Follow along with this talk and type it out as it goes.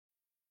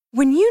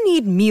When you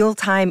need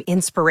mealtime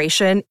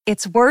inspiration,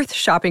 it's worth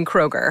shopping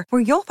Kroger,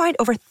 where you'll find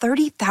over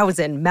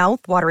 30,000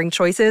 mouth-watering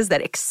choices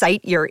that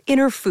excite your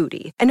inner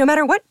foodie. And no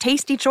matter what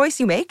tasty choice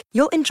you make,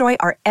 you'll enjoy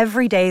our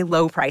everyday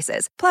low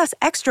prices, plus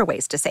extra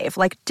ways to save,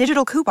 like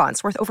digital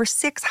coupons worth over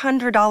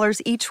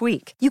 $600 each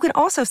week. You can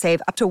also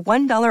save up to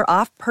 $1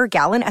 off per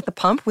gallon at the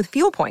pump with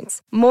fuel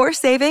points. More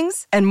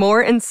savings and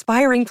more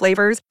inspiring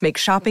flavors make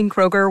shopping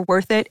Kroger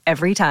worth it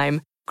every time.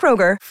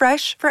 Kroger,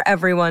 fresh for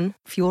everyone.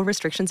 Fuel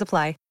restrictions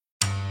apply.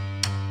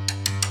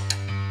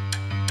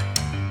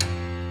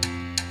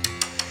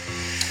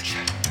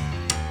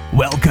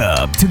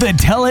 Welcome to the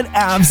Tell It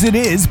Avs It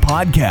Is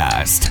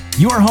podcast,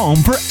 your home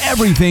for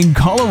everything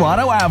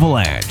Colorado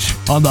Avalanche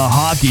on the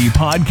Hockey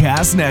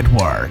Podcast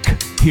Network.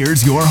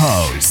 Here's your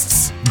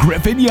hosts,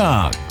 Griffin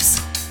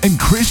Youngs and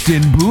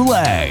Christian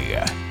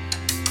Boulay.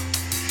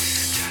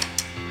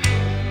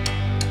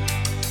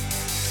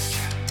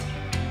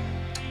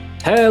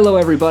 Hello,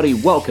 everybody.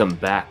 Welcome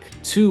back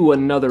to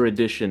another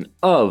edition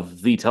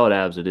of the Tell It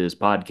Avs It Is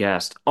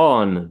podcast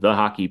on the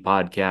Hockey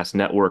Podcast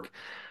Network.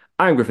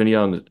 I'm Griffin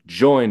Young,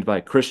 joined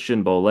by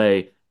Christian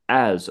Boulay.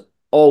 As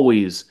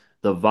always,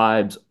 the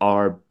vibes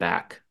are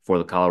back for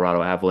the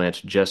Colorado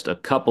Avalanche just a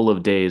couple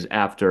of days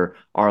after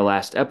our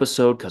last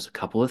episode, because a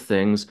couple of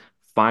things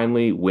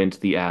finally went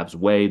the Avs'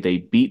 way. They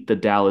beat the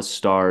Dallas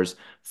Stars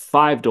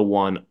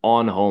 5-1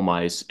 on home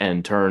ice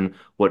and turn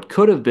what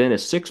could have been a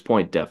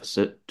 6-point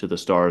deficit to the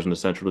Stars in the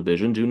Central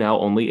Division to now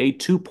only a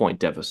 2-point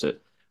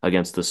deficit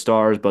against the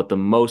Stars. But the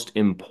most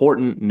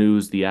important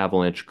news the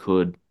Avalanche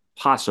could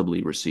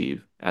possibly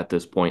receive at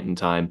this point in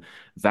time,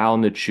 Val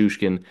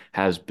Nichushkin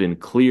has been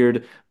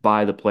cleared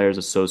by the Players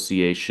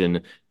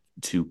Association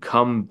to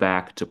come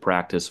back to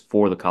practice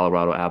for the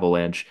Colorado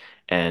Avalanche,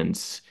 and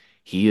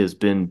he has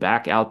been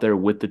back out there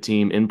with the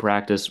team in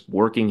practice,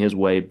 working his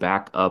way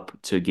back up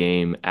to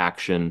game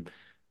action.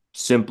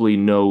 Simply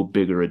no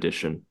bigger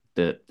addition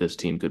that this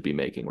team could be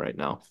making right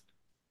now.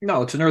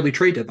 No, it's an early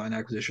trade deadline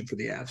acquisition for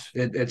the Avs.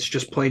 It's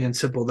just plain and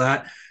simple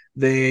that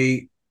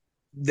they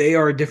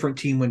are a different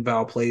team when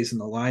Val plays in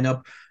the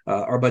lineup.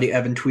 Our buddy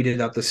Evan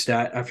tweeted out the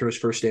stat after his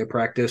first day of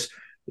practice.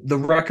 The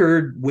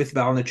record with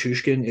Val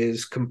Nichushkin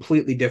is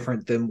completely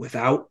different than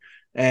without.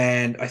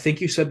 And I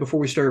think you said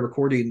before we started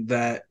recording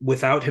that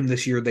without him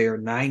this year, they are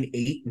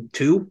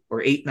 9-8-2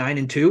 or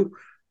 8-9-2.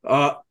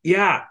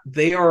 Yeah,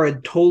 they are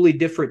a totally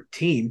different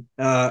team.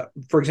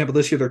 For example,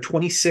 this year they're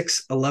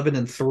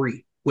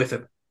 26-11-3 with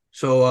him.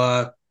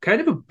 So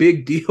kind of a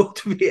big deal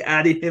to be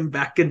adding him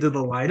back into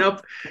the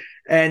lineup.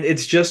 And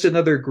it's just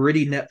another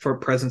gritty net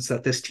front presence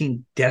that this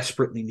team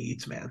desperately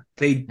needs, man.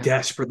 They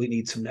desperately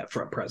need some net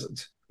front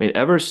presence. I mean,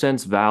 ever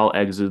since Val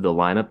exited the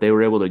lineup, they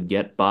were able to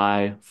get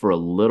by for a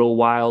little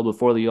while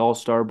before the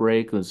All-Star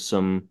break with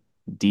some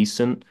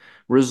decent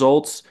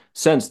results.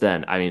 Since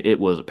then, I mean, it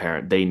was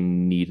apparent they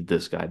needed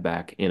this guy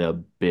back in a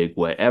big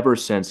way. Ever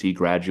since he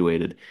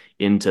graduated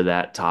into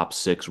that top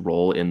 6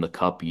 role in the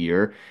Cup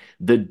year,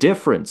 the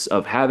difference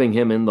of having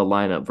him in the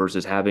lineup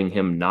versus having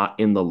him not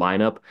in the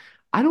lineup,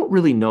 I don't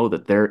really know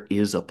that there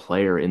is a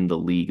player in the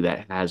league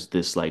that has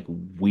this like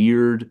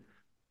weird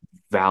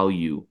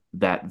value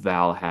that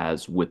Val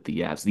has with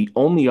the Avs. The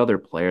only other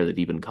player that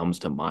even comes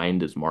to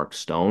mind is Mark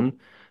Stone,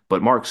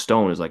 but Mark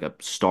Stone is like a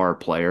star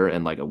player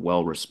and like a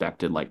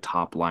well-respected like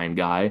top line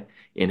guy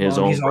in his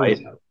own right.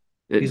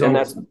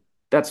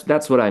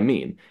 That's what I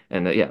mean.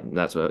 And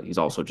that's what he's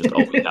also just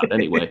always out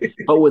anyway.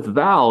 But with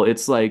Val,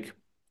 it's like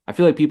I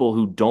feel like people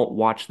who don't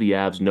watch the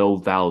Avs know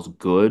Val's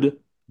good.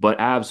 But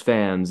Avs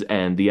fans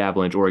and the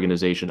Avalanche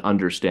organization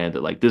understand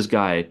that like this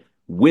guy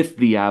with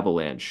the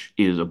Avalanche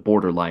is a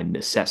borderline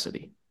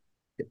necessity.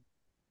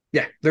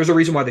 Yeah, there's a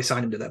reason why they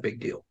signed him to that big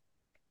deal.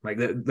 Like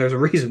there's a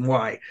reason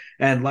why.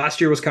 And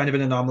last year was kind of an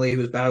anomaly. He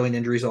was battling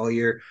injuries all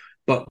year.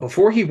 But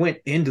before he went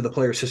into the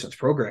player assistance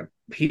program,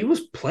 he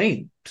was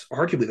playing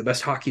arguably the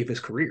best hockey of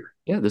his career.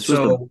 Yeah, this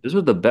was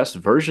the best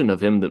version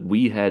of him that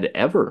we had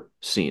ever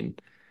seen.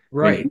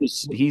 Right. I mean,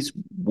 he's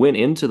went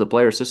into the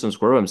player assistance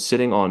program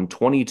sitting on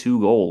 22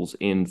 goals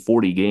in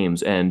 40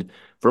 games. And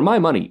for my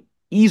money,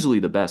 easily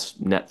the best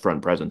net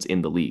front presence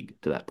in the league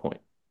to that point.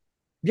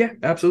 Yeah,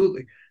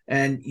 absolutely.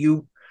 And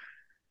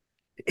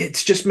it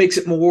just makes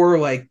it more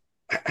like,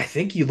 I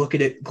think you look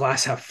at it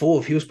glass half full.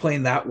 If he was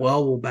playing that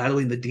well while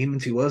battling the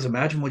demons he was,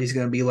 imagine what he's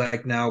going to be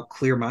like now,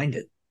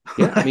 clear-minded.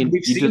 Yeah, I mean,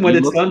 we've seen what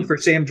it's done for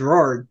Sam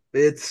Girard.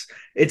 It's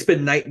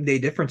been night and day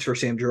difference for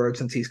Sam Girard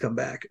since he's come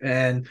back.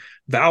 And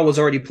Val was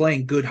already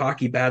playing good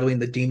hockey, battling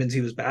the demons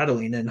he was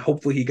battling, and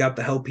hopefully he got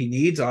the help he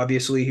needs.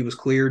 Obviously, he was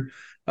cleared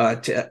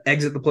to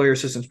exit the player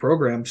assistance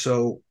program.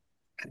 So,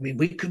 I mean,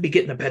 we could be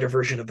getting a better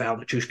version of Val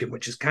Nichushkin,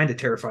 which is kind of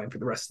terrifying for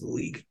the rest of the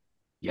league.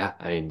 Yeah,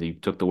 I mean, you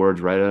took the words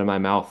right out of my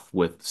mouth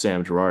with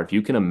Sam Girard. If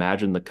you can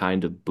imagine the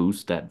kind of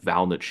boost that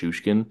Val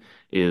Nichushkin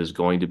is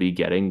going to be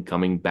getting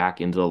coming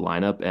back into the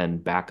lineup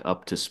and back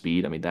up to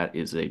speed, I mean, that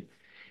is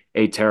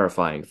a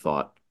terrifying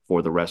thought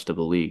for the rest of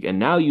the league. And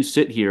now you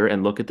sit here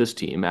and look at this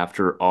team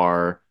after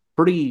our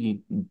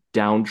pretty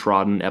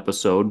downtrodden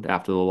episode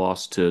after the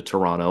loss to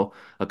Toronto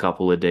a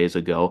couple of days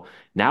ago.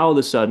 Now all of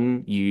a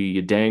sudden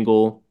you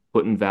dangle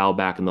putting Val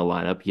back in the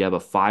lineup. You have a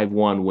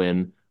 5-1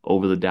 win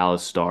over the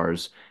Dallas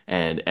Stars,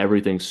 and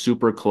everything's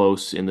super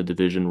close in the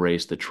division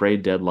race. The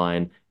trade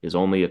deadline is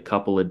only a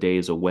couple of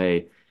days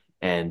away,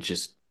 and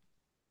just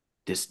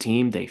this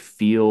team, they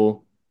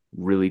feel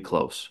really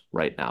close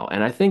right now.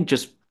 And I think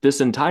just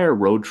this entire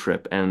road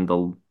trip and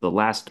the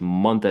last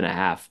month and a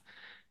half,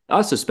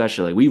 us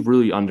especially, we've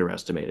really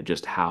underestimated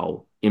just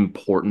how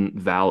important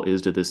Val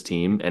is to this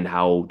team and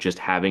how just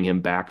having him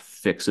back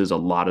fixes a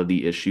lot of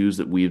the issues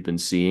that we've been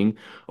seeing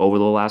over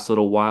the last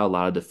little while. A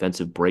lot of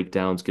defensive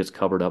breakdowns gets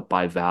covered up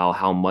by Val,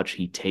 how much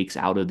he takes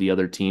out of the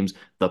other teams.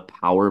 The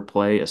power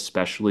play,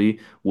 especially,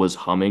 was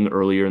humming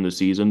earlier in the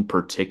season,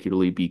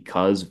 particularly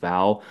because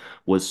Val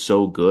was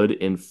so good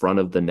in front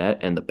of the net,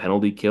 and the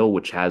penalty kill,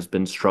 which has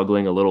been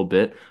struggling a little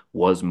bit,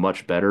 was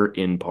much better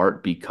in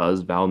part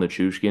because Val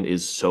Nichushkin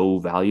is so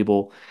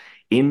valuable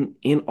in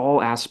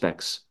all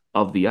aspects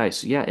of the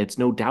ice. Yeah, it's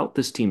no doubt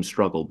this team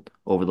struggled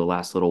over the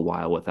last little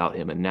while without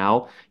him. And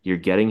now you're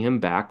getting him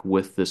back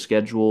with the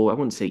schedule, I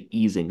wouldn't say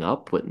easing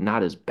up, but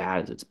not as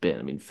bad as it's been.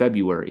 I mean,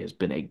 February has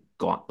been a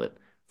gauntlet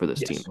for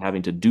this team. Yes.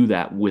 Having to do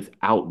that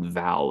without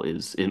Val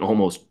is an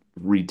almost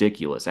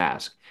ridiculous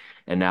ask.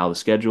 And now the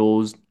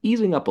schedule is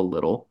easing up a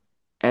little,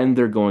 and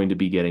they're going to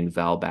be getting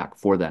Val back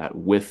for that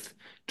with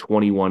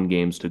 21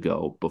 games to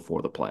go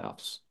before the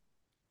playoffs.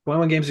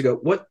 21 games ago.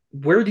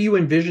 Where do you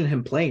envision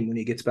him playing when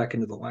he gets back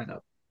into the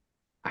lineup?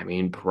 I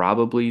mean,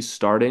 probably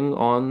starting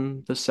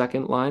on the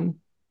second line.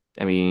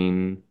 I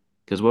mean,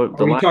 because what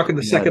the Are you line talking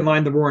the second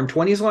line, the Roaring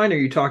Twenties line, or are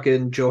you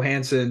talking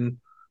Johansson,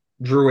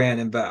 Drouin,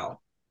 and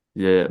Val?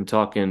 yeah, I'm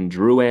talking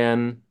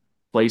Drouin,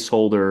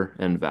 placeholder,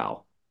 and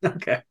Val.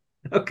 Okay.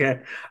 Okay.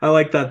 I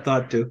like that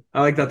thought too.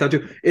 I like that thought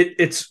too.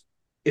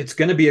 It's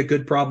going to be a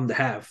good problem to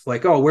have.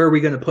 Like, oh, where are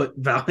we going to put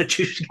Val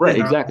Nichushkin Right,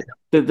 in our exactly.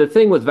 The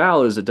thing with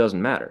Val is it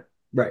doesn't matter.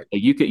 right?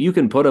 Like you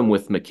can put him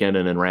with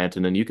McKinnon and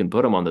Ranton, and you can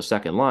put him on the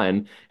second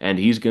line, and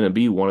he's going to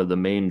be one of the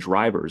main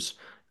drivers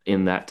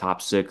in that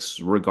top six,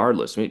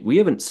 regardless. I mean, we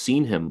haven't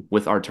seen him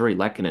with Artturi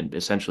Lehkonen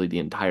essentially the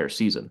entire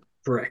season.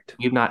 Correct.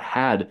 We've not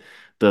had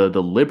the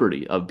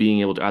liberty of being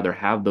able to either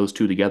have those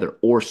two together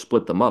or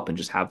split them up and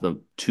just have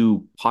them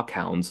two puck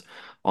hounds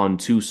on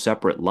two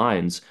separate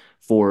lines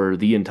for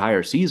the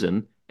entire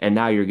season. And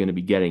now you're going to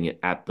be getting it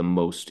at the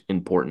most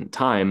important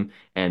time.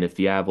 And if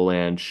the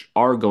Avalanche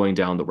are going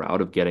down the route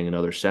of getting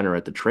another center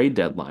at the trade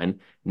deadline,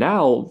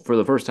 now for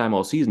the first time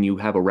all season, you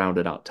have a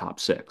rounded out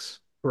top six.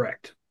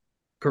 Correct.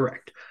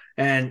 Correct.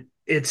 And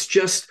it's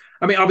just,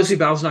 I mean, obviously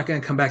Val's not going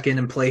to come back in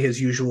and play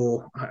his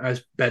usual,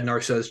 as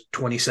Bednar says,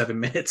 27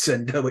 minutes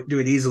and do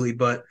it easily,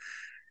 but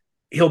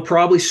he'll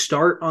probably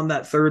start on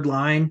that third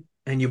line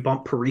and you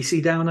bump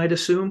Parisi down, I'd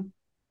assume.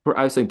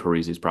 I think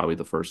Parise is probably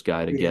the first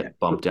guy to Yeah. get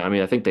bumped down. I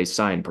mean, I think they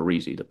signed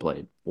Parise to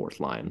play fourth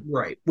line.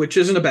 Right. Which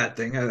isn't a bad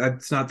thing.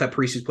 It's not that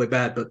Parisi's play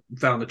bad, but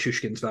Val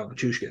Nichushkin's Val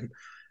Nichushkin.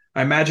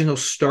 I imagine he'll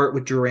start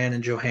with Duran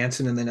and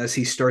Johansson, and then as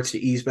he starts to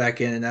ease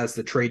back in and as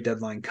the trade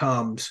deadline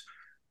comes,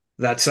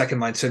 that second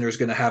line center is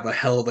going to have a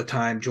hell of a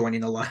time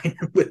joining a line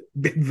with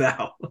Big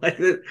Val. Like,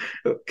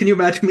 can you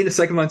imagine being a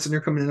second line center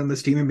coming in on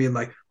this team and being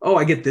like, "Oh,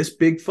 I get this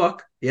big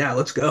fuck? Yeah,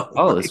 let's go."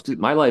 Oh, Like,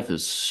 my life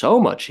is so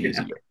much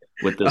easier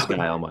with this Uh,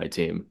 guy on my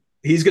team.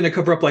 he's going to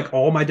cover up like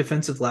all my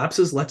defensive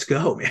lapses. Let's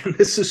go, man.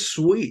 This is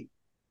sweet.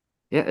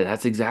 Yeah,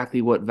 that's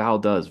exactly what Val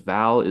does.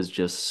 Val is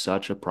just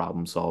such a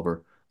problem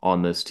solver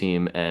on this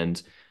team,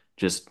 and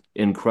just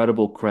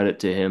incredible credit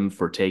to him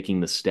for taking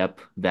the step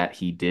that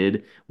he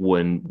did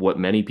when what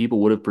many people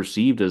would have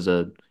perceived as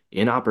a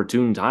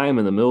inopportune time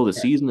in the middle of the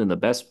season and the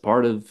best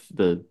part of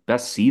the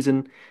best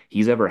season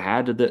he's ever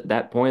had to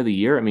that point of the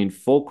year. I mean,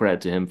 full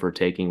credit to him for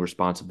taking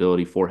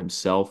responsibility for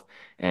himself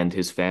and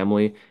his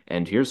family.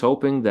 And here's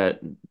hoping that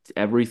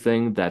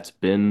everything that's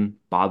been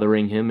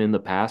bothering him in the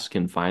past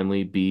can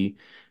finally be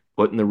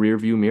put in the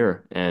rearview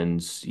mirror,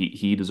 and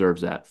he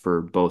deserves that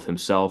for both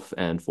himself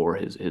and for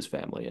his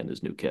family and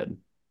his new kid.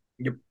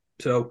 Yep.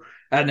 So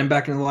adding him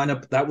back in the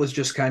lineup, that was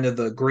just kind of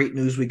the great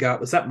news we got.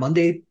 Was that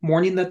Monday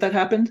morning that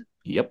happened?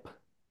 Yep.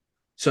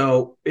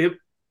 So it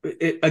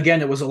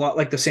again, it was a lot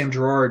like the Sam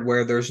Girard,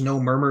 where there's no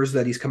murmurs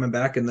that he's coming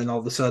back, and then all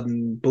of a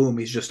sudden, boom,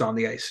 he's just on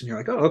the ice, and you're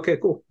like, oh, okay,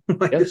 cool.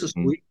 Like, Yep. this is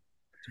sweet.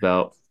 It's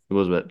about it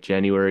was about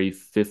January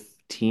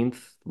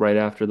 15th, right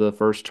after the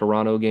first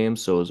Toronto game,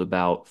 so it was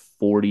about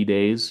 40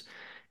 days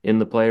in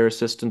the player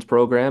assistance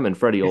program. And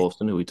Freddie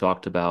Olsen, who we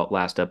talked about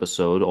last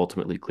episode,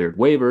 ultimately cleared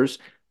waivers.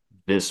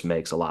 This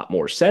makes a lot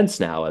more sense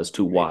now as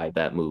to why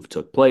that move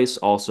took place.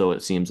 Also,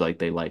 it seems like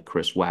they like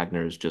Chris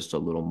Wagner as just a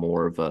little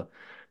more of a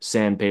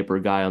sandpaper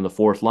guy on the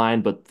fourth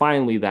line. But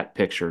finally, that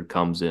picture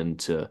comes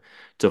into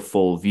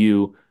full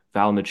view.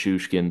 Val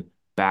Nichushkin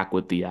back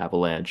with the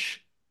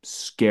Avalanche.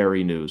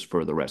 scary news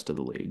for the rest of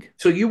the league.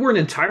 So you weren't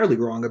entirely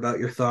wrong about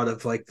your thought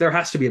of like there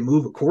has to be a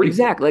move accordingly.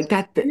 Exactly. Like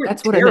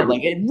that's what I meant.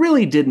 Like, it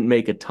really didn't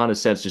make a ton of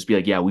sense. Just be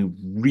like, yeah, we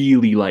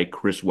really like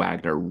Chris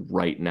Wagner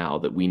right now,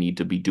 that we need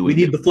to be doing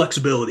We need the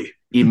flexibility.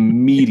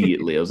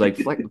 immediately. I was like,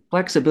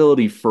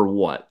 flexibility for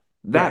what?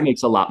 That Right.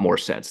 makes a lot more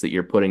sense, that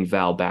you're putting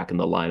Val back in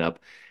the lineup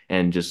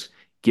and just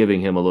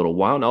giving him a little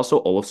while. And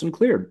also, Olofsson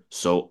cleared.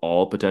 So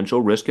all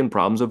potential risk and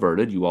problems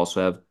averted. You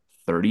also have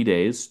 30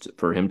 days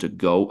for him to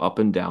go up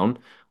and down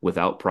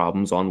without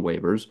problems on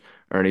waivers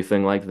or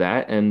anything like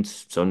that. And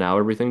so now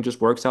everything just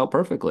works out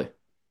perfectly.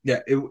 Yeah,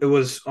 it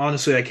was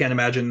honestly, I can't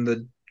imagine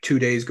the 2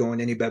 days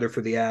going any better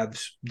for the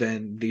Avs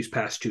than these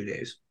past 2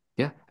 days.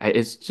 Yeah,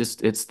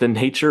 it's the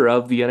nature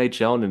of the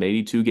NHL in an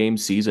 82 game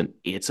season.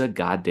 It's a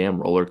goddamn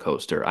roller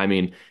coaster. I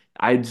mean,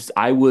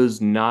 I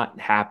was not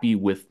happy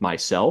with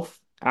myself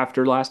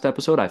after last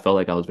episode. I felt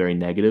like I was very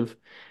negative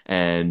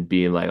and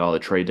being like, "Oh, the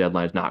trade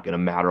deadline is not going to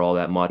matter all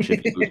that much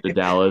if you lose to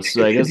Dallas."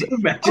 So I Could guess you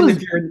imagine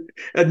if you're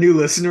a new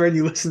listener and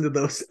you listen to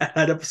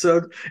that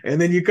episode and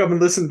then you come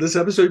and listen to this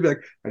episode, you'd be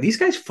like, are these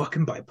guys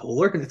fucking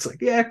bipolar? And it's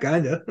like, yeah,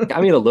 kind of.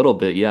 I mean, a little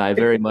bit, yeah. I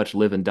very much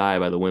live and die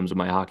by the whims of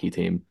my hockey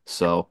team,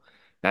 so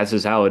that's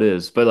just how it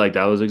is. But like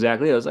that was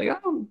exactly it. I was like, I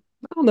don't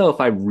know if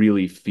I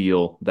really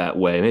feel that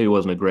way. Maybe it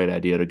wasn't a great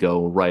idea to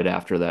go right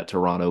after that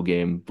Toronto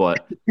game,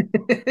 but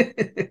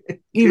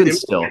even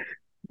still,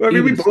 I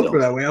mean, we even both were still.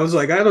 that way. I was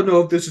like, I don't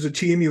know if this is a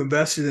team you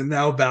invested in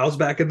now. Val's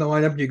back in the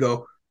lineup, and you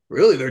go,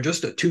 really? They're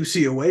just a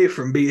 2C away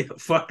from being a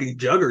fucking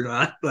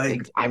juggernaut.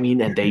 Like, I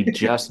mean, and they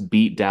just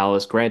beat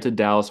Dallas. Granted,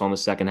 Dallas on the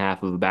second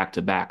half of a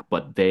back-to-back,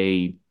 but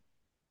they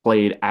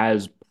played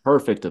as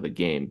perfect of a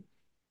game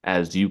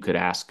as you could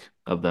ask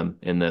of them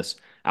in this.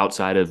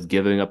 Outside of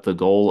giving up the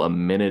goal a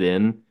minute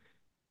in,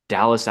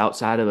 Dallas,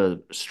 outside of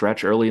a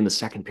stretch early in the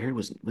second period,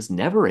 was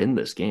never in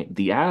this game.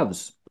 The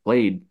Avs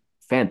played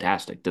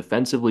fantastic.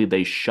 Defensively,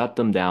 they shut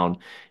them down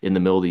in the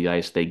middle of the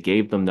ice. They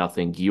gave them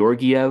nothing.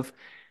 Georgiev,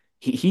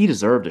 he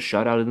deserved a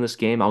shutout in this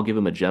game. I'll give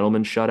him a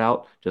gentleman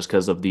shutout just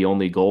because of the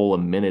only goal a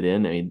minute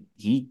in. I mean,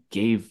 he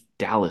gave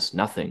Dallas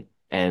nothing,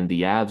 and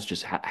the Avs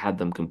just had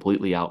them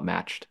completely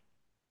outmatched.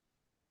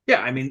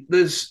 yeah, I mean,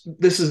 this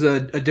is a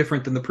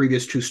different than the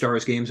previous two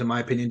Stars games, in my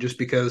opinion, just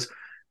because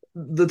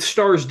the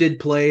Stars did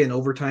play an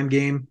overtime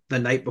game the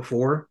night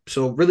before.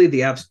 So really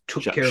the Avs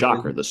took care of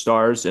Shocker. it. The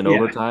Stars in Yeah,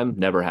 overtime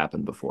never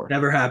happened before.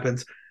 never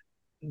happens.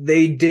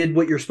 They did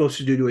what you're supposed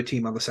to do to a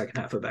team on the second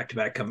half of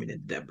back-to-back coming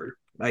into Denver.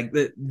 Like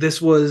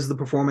this was the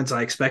performance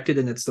I expected,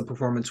 and it's the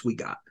performance we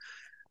got.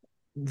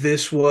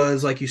 This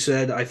was, like you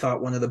said, I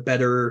thought one of the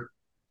better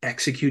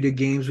executed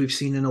games we've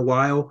seen in a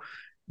while.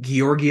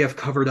 Georgiev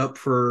covered up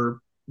for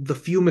the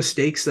few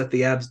mistakes that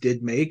the Avs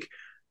did make.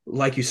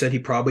 Like you said, he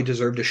probably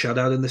deserved a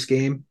shutout in this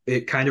game.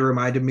 It kind of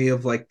reminded me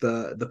of like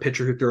the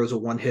pitcher who throws a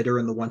one hitter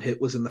and the one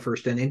hit was in the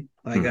first inning.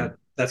 Like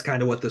that's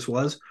kind of what this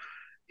was.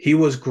 He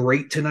was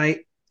great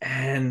tonight,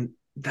 and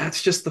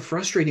that's just the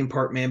frustrating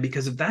part, man.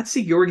 Because if that's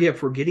the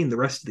Georgiev we're getting the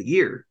rest of the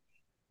year,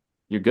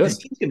 You're this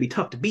good. team's gonna be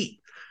tough to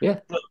beat. Yeah.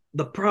 But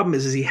the problem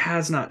is he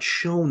has not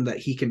shown that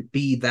he can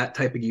be that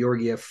type of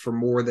Georgiev for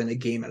more than a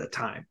game at a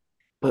time.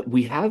 But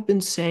we have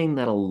been saying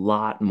that a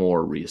lot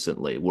more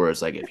recently, where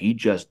it's like if he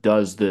just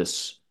does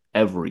this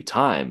every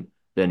time,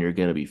 then you're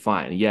going to be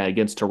fine. Yeah,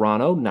 against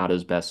Toronto, not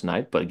his best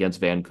night, but against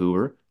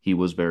Vancouver, he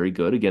was very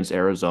good. Against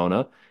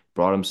Arizona,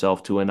 brought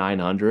himself to a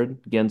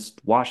 900.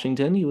 Against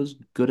Washington, he was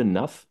good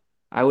enough.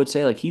 I would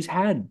say like he's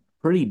had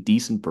pretty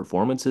decent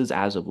performances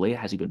as of late.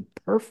 Has he been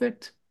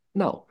perfect?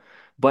 No.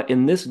 But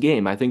in this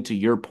game, I think to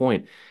your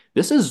point,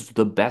 this is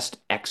the best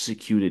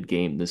executed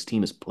game this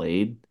team has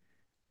played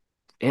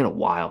in a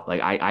while.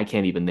 Like I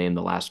can't even name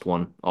the last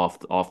one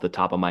off the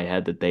top of my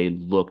head that they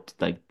looked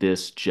like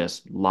this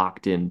just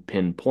locked in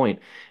pinpoint.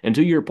 And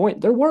to your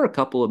point, there were a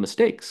couple of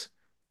mistakes.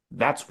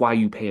 That's why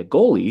you pay a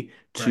goalie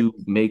Right. to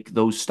make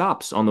those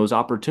stops on those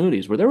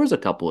opportunities where there was a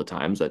couple of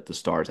times that the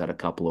Stars had a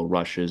couple of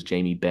rushes,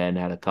 Jamie Benn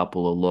had a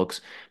couple of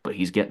looks, but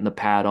he's getting the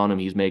pad on him,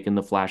 he's making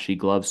the flashy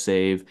glove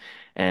save.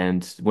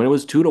 And when it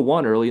was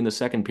 2-1 early in the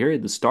second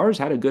period, the Stars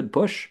had a good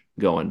push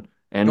going.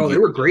 And Oh, they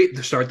were great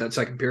to start that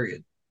second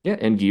period. yeah,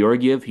 and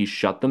Georgiev, he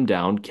shut them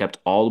down, kept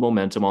all the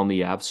momentum on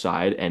the Avs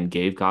side, and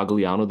gave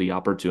Cogliano the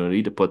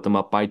opportunity to put them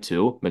up by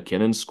two.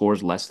 McKinnon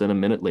scores less than a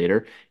minute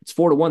later. It's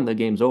 4-1, the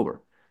game's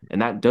over. And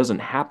that doesn't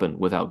happen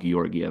without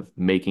Georgiev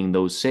making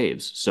those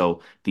saves.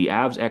 So the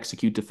Avs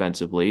execute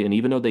defensively, and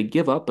even though they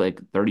give up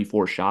like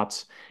 34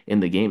 shots in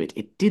the game,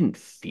 it didn't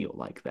feel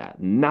like that.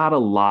 Not a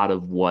lot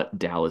of what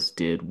Dallas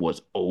did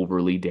was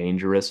overly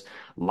dangerous.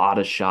 A lot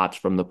of shots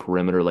from the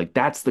perimeter. Like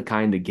that's the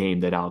kind of game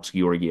that Alex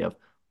Georgiev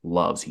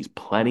loves. He's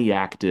plenty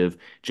active,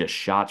 just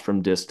shots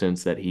from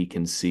distance that he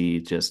can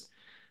see, just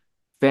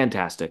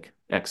fantastic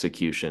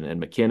execution.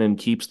 And McKinnon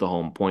keeps the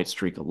home point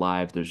streak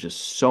alive. There's just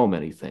so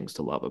many things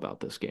to love about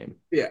this game.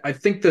 Yeah, I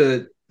think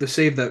the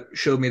save that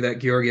showed me that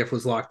Georgiev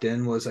was locked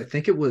in was I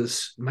think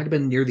might have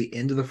been near the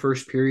end of the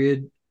first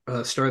period,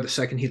 start of the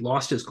second. He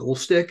lost his goal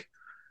stick,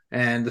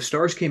 and the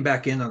Stars came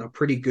back in on a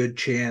pretty good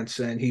chance,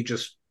 and he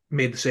just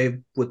made the save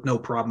with no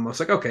problem. I was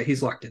like, okay,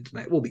 he's locked in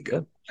tonight. We'll be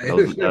Yeah.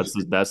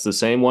 good. That's the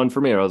same one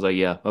for me. I was like,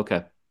 yeah,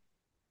 okay.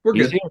 We're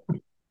He's good.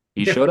 here.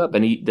 He Yeah. showed up,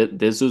 and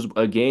this is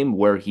a game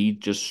where he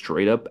just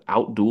straight up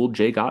outdueled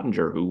Jake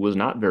Ottinger, who was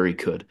not very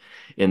good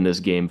in this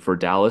game for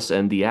Dallas.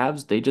 And the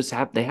Avs,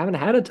 they haven't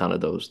had a ton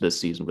of those this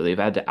season where they've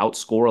had to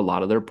outscore a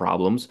lot of their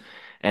problems.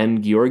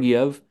 And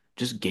Georgiev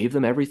just gave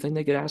them everything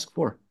they could ask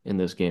for in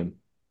this game.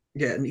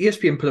 Yeah, and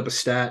ESPN put up a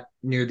stat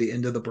near the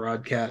end of the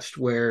broadcast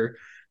where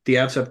the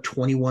Avs have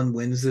 21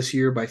 wins this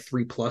year by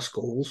 3+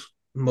 goals,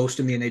 most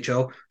in the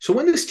NHL. So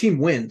when this team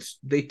wins,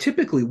 they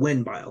typically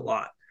win by a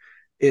lot.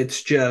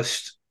 It's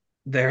just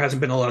there hasn't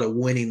been a lot of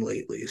winning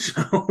lately,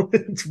 so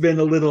it's been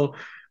a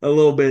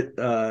little bit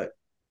uh,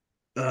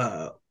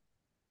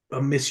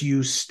 a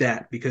misused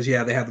stat because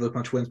yeah, they have those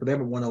much wins, but they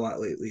haven't won a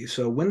lot lately.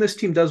 So when this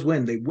team does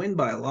win, they win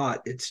by a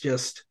lot. It's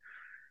just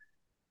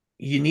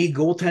you need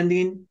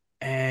goaltending,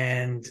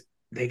 and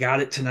they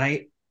got it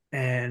tonight.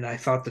 And I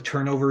thought the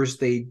turnovers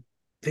they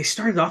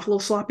started off a little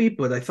sloppy,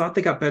 but I thought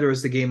they got better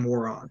as the game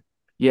wore on.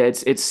 Yeah,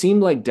 it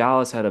seemed like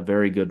Dallas had a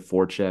very good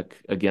forecheck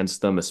against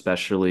them,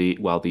 especially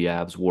while the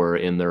Avs were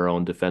in their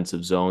own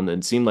defensive zone.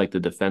 And it seemed like the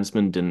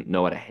defensemen didn't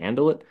know how to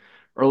handle it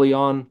early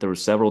on. There were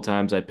several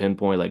times I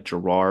pinpoint like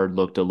Gerard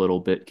looked a little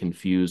bit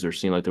confused. There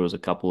seemed like there was a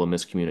couple of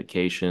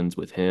miscommunications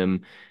with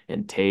him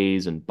and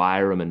Tays and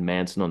Byram and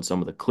Manson on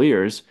some of the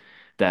clears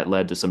that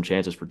led to some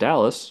chances for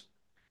Dallas.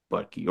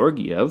 But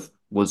Georgiev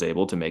was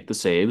able to make the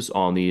saves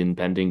on the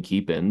impending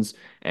keep-ins,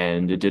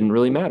 and it didn't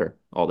really matter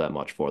all that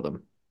much for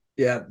them.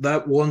 Yeah,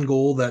 that one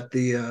goal that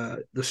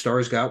the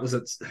Stars got was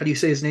that how do you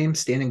say his name?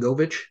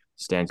 Stankovic?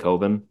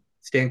 Stankoven.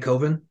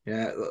 Stankoven.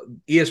 Yeah,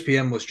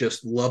 ESPN was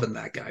just loving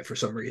that guy for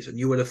some reason.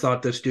 You would have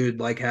thought this dude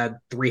like had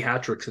 3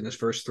 hat-tricks in his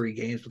first 3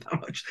 games with how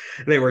much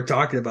they were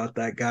talking about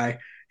that guy.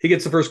 He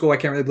gets the first goal. I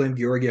can't really blame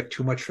Georgiev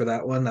too much for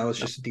that one. That was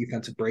just a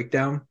defensive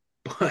breakdown.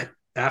 But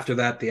after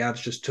that, the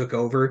Avs just took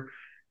over.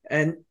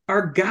 And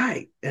our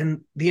guy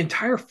and the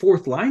entire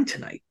fourth line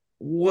tonight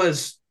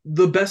was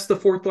the best the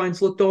fourth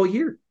lines looked all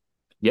year.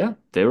 Yeah,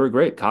 they were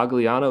great.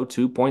 Cogliano,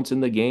 2 points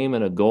in the game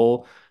and a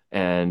goal.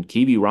 And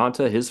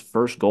Kiviranta, his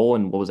first goal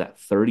in what was that,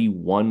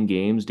 31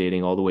 games,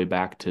 dating all the way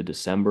back to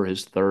December.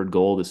 His third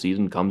goal of the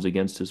season comes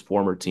against his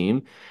former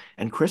team.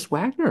 And Chris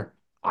Wagner,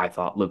 I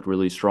thought looked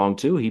really strong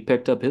too. He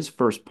picked up his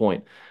first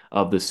point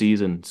of the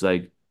season. It's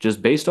like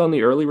just based on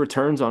the early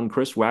returns on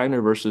Chris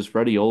Wagner versus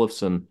Freddie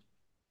Olofsson,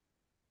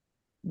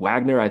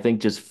 Wagner, I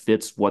think, just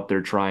fits what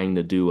they're trying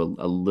to do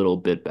a little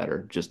bit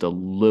better, just a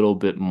little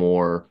bit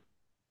more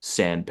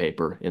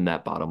sandpaper in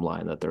that bottom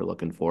line that they're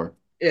looking for.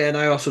 And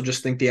I also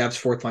just think the Avs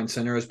fourth line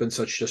center has been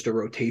such just a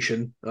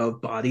rotation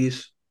of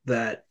bodies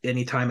that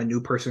anytime a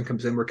new person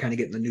comes in, we're kind of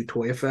getting the new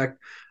toy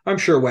effect. I'm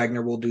sure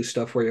Wagner will do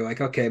stuff where you're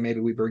like, okay, maybe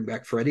we bring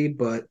back Freddie,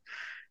 but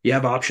you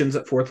have options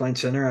at fourth line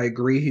center. I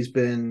agree. He's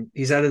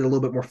added a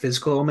little bit more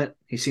physical element.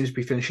 He seems to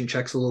be finishing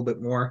checks a little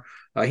bit more.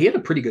 He had a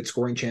pretty good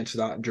scoring chance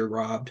that Ottinger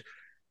robbed,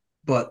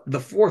 but the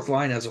fourth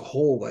line as a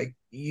whole, like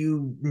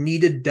you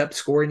needed depth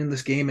scoring in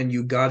this game, and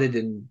you got it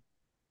in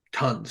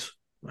tons.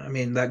 I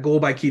mean, that goal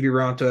by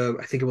Kiviranta,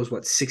 I think it was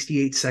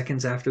 68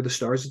 seconds after the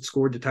Stars had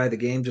scored to tie the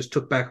game, just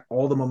took back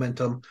all the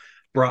momentum,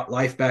 brought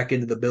life back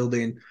into the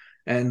building.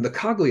 And the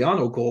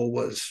Cogliano goal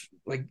was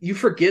like, you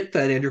forget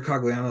that Andrew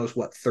Cogliano is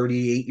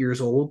 38 years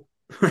old.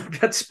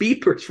 Like that speed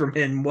burst from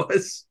him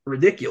was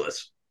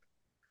ridiculous.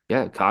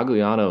 Yeah,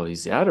 Cogliano,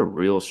 he's had a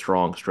real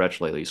strong stretch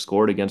lately. He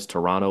scored against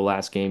Toronto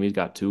last game. He's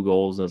got 2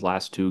 goals in his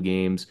last 2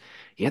 games.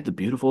 He had the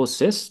beautiful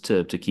assist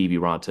to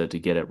Kiviranta to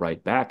get it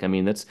right back. I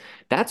mean,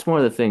 that's one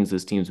of the things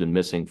this team's been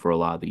missing for a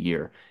lot of the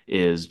year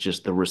is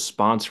just the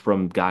response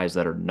from guys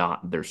that are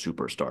not their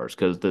superstars.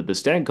 Because the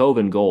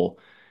Stankoven goal,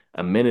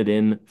 a minute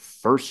in,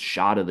 first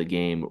shot of the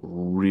game,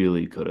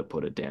 really could have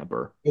put a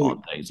damper Oh,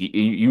 on things.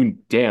 You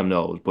damn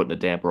know it was putting a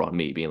damper on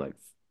me, being like,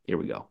 here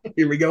we go.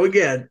 here we go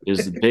again. It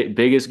was the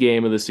biggest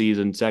game of the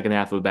season, second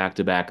half of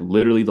back-to-back.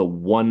 Literally the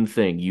one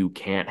thing you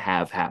can't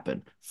have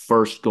happen.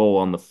 First goal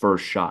on the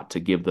first shot to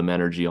give them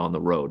energy on the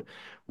road.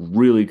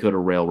 Really could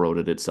have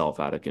railroaded itself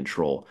out of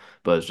control.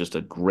 But it's just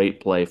a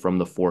great play from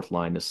the fourth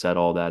line to set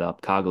all that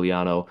up.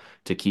 Cogliano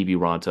to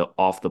Kiviranta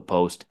off the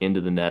post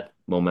into the net.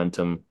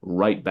 Momentum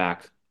right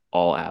back,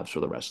 all Avs for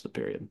the rest of the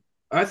period.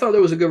 I thought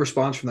there was a good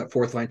response from that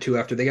fourth line too.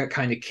 After they got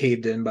kind of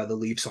caved in by the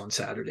Leafs on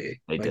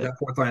Saturday, They like did. that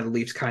fourth line of the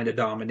Leafs kind of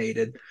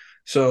dominated.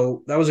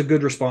 So that was a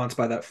good response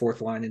by that fourth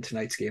line in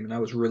tonight's game, and I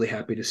was really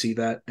happy to see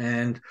that.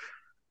 And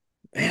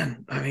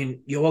man, I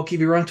mean, Yoel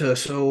Kiviranta,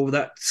 so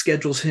that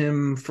schedules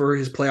him for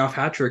his playoff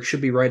hat trick.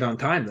 Should be right on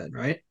time then,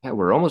 right? Yeah,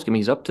 we're almost, I mean,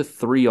 he's up to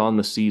 3 on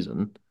the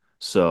season.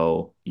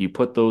 So you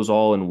put those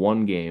all in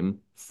one game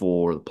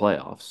for the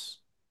playoffs.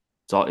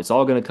 It's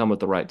all going to come at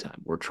the right time.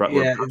 We're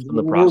Yeah, trusting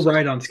the we're process.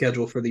 right on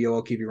schedule for the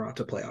Yoel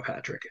Kiviranta playoff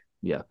hat trick.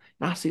 Yeah.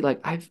 Now, see,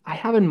 like I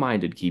haven't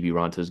minded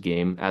Kiviranta's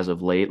game as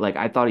of late. Like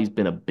I thought he's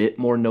been a bit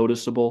more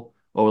noticeable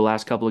over the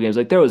last couple of games.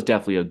 Like there was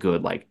definitely a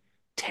good like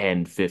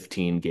 10,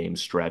 15 game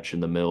stretch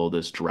in the middle of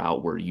this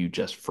drought where you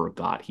just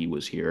forgot he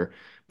was here.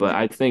 But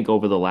I think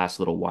over the last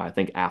little while, I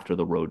think after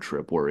the road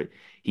trip where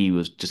he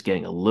was just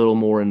getting a little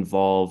more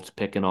involved,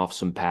 picking off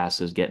some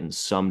passes, getting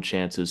some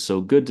chances. So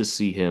good to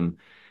see him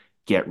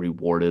get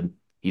rewarded.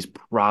 He's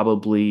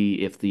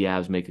probably, if the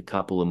Avs make a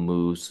couple of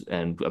moves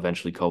and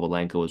eventually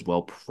Kovalenko as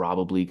well,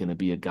 probably going to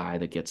be a guy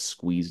that gets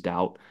squeezed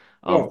out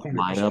Oh, of the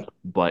 100%. lineup.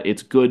 But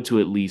it's good to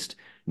at least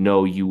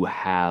know you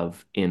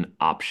have an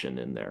option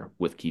in there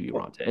with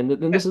Kiviranta. And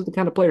this is the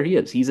kind of player he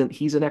is. He's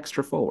an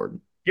extra forward.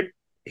 Yep.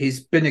 He's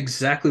been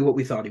exactly what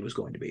we thought he was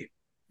going to be.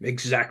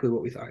 Exactly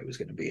what we thought he was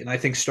going to be. And I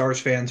think Stars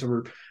fans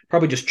were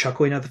probably just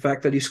chuckling at the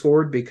fact that he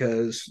scored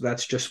because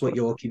that's just what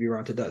Yoel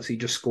Kiviranta does. He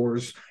just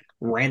scores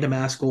random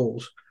ass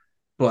goals.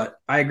 But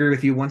I agree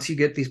with you. Once you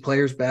get these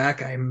players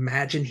back, I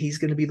imagine he's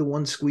going to be the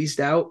one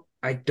squeezed out.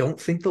 I don't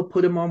think they'll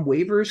put him on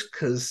waivers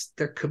because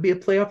there could be a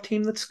playoff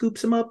team that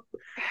scoops him up.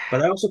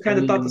 But I also I kind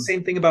of thought the mean,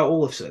 same thing about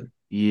Olofsson.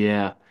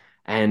 yeah.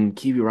 And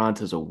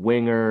Kiviranta's a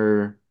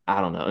winger. I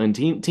don't know. And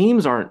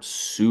teams aren't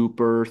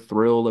super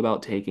thrilled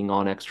about taking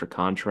on extra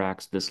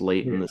contracts this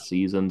late in Yeah. the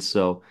season.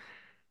 So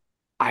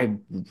I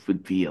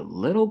would be a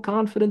little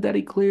confident that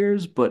he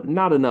clears, but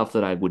not enough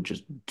that I would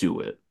just do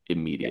it Yeah.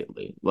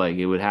 immediately. Like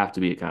it would have to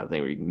be a kind of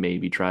thing where you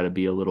maybe try to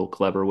be a little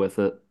clever with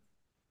it.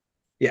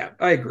 Yeah,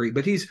 I agree.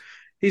 But he's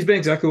been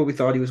exactly what we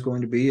thought he was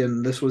going to be,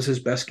 and this was his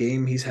best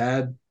game he's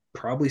had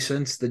probably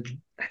since the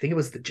I think it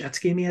was the Jets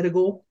game he had a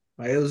goal.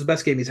 It was the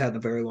best game he's had in a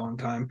very long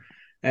time.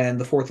 And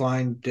the fourth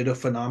line did a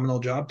phenomenal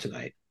job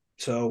tonight.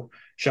 So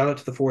shout out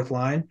to the fourth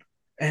line.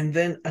 And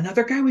then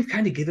another guy we've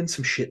kind of given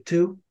some shit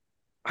to.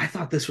 I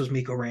thought this was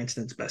Mikko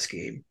Rantanen's best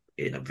game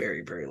in a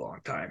very, very long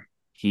time.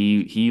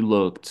 He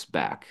looked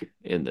back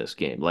in this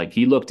game. Like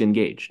he looked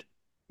engaged.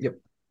 Yep.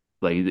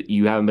 Like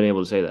you haven't been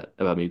able to say that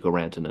about Mikko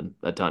Rantanen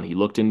a ton. He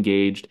looked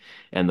engaged,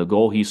 and the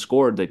goal he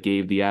scored that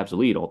gave the Avs the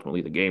lead,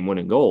 ultimately the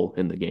game-winning goal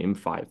in the game,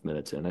 5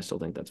 minutes in. I still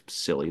think that's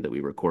silly that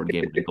we record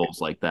game-winning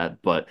goals like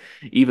that, but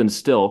even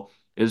still,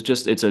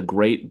 it's a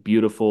great,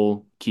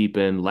 beautiful keep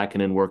in.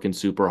 Lehkonen working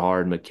super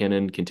hard,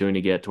 McKinnon continuing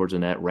to get towards the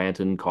net,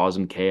 Rantanen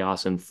causing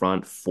chaos in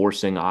front,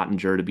 forcing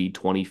Ottinger to be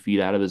 20 feet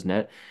out of his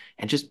net,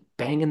 and just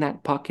banging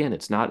that puck in.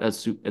 It's not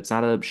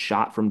a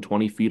shot from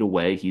 20 feet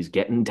away. He's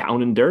getting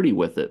down and dirty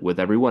with it with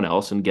everyone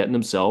else and getting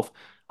himself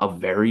a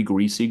very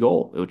greasy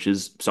goal, which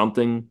is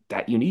something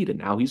that you need. And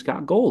now he's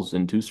got goals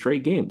in two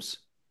straight games.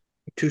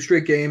 Two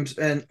straight games.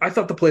 And I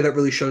thought the play that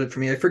really showed it for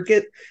me, I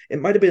forget, it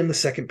might have been in the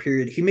second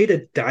period. He made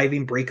a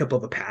diving breakup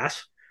of a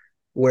pass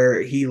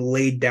where he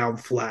laid down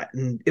flat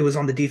and it was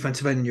on the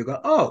defensive end. And you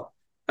go, oh,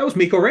 that was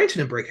Mikko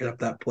Rantanen breaking up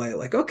that play.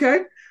 Like,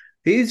 okay,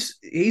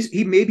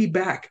 he may be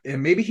back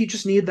and maybe he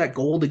just needed that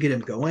goal to get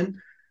him going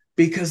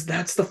because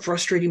that's the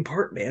frustrating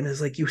part, man, is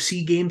like you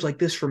see games like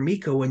this from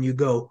Mikko and you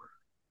go,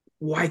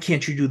 why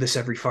can't you do this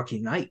every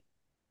fucking night?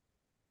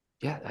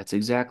 Yeah, that's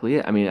exactly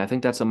it. I mean, I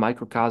think that's a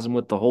microcosm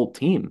with the whole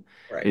team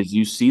Right. is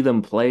you see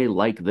them play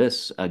like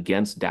this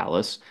against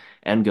Dallas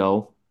and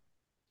go,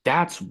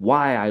 that's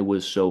why I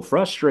was so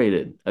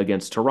frustrated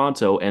against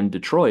Toronto and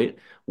Detroit,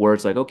 where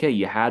it's like, okay,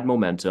 you had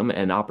momentum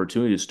and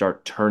opportunity to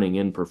start turning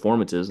in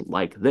performances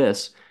like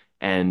this,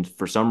 and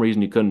for some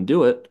reason you couldn't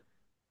do it,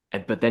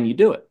 but then you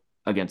do it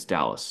against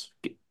Dallas.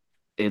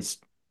 It's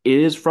it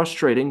is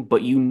frustrating,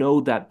 but you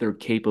know that they're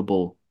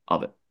capable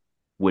of it,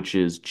 which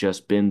has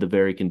just been the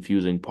very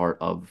confusing part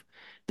of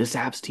this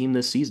Avs team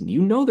this season.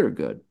 You know they're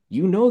good.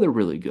 You know they're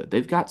really good.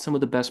 They've got some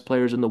of the best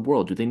players in the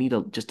world. Do they need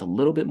just a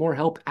little bit more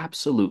help?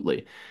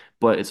 Absolutely.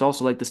 But it's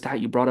also like the stat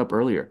you brought up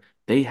earlier.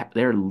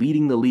 They're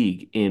leading the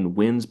league in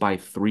wins by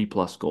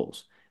 3+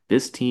 goals.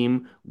 This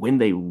team, when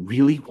they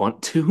really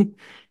want to,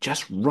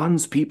 just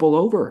runs people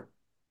over.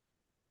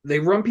 They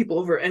run people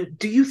over. And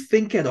do you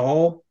think at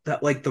all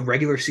that like the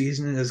regular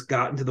season has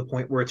gotten to the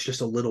point where it's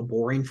just a little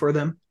boring for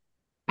them?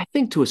 I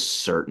think to a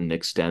certain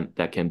extent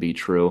that can be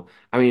true.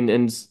 I mean,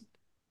 and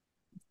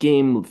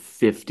game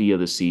 50 of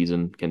the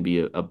season can be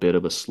a bit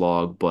of a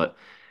slog, but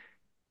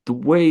the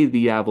way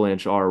the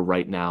Avalanche are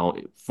right now,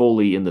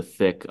 fully in the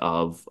thick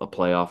of a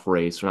playoff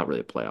race, or not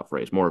really a playoff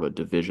race, more of a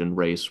division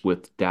race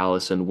with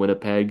Dallas and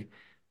Winnipeg,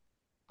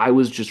 I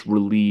was just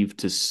relieved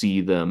to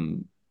see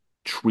them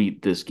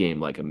treat this game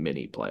like a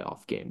mini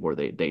playoff game where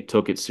they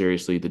took it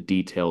seriously. The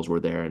details were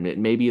there, and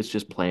maybe it's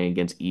just playing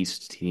against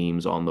East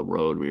teams on the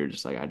road where you're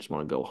just like, I just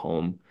want to go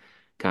home,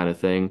 kind of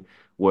thing.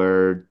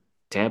 Where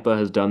Tampa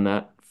has done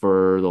that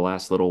for the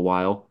last little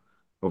while.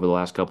 Over the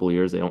last couple of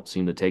years, they don't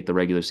seem to take the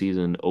regular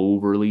season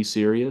overly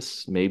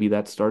serious. Maybe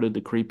that started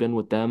to creep in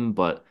with them,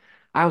 but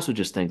I also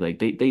just think like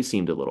they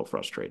seemed a little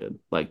frustrated.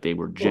 Like they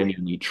were Oh yeah.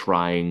 genuinely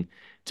trying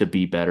to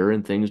be better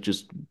and things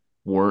just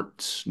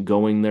weren't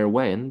going their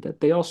way. And that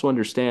they also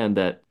understand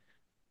that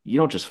you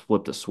don't just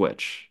flip the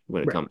switch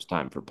when it Right. comes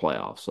time for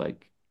playoffs.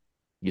 Like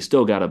you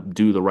still got to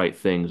do the right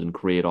things and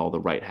create all the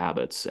right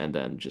habits and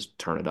then just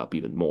turn it up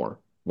even more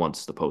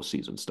once the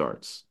postseason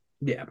starts.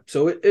 Yeah.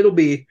 So it'll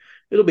be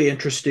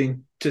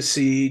interesting to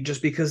see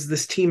just because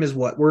this team is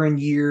what we're in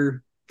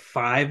year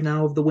 5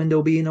 now of the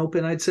window being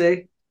open, I'd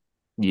say.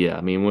 Yeah,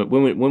 I mean,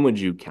 when would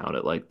you count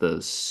it? Like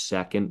the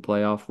second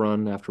playoff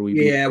run after we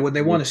beat Yeah, when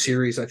they won a Michigan?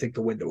 series, I think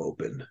the window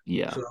opened.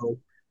 Yeah, So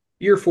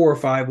year 4 or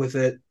 5 with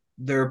it,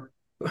 they're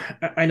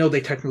I know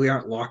they technically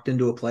aren't locked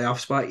into a playoff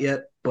spot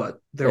yet,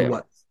 but they're they are.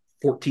 what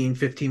 14,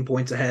 15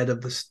 points ahead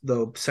of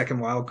the second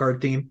wild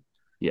card team.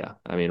 Yeah,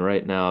 I mean,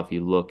 right now, if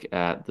you look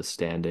at the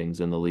standings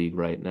in the league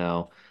right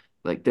now,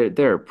 like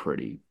they're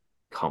pretty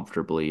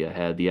comfortably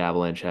ahead. The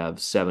Avalanche have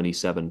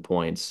 77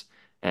 points,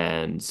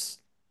 and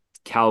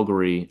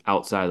Calgary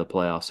outside of the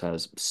playoffs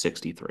has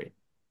 63.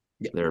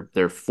 Yeah.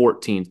 They're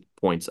 14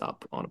 points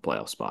up on a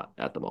playoff spot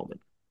at the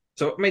moment.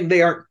 So I mean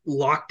they aren't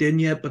locked in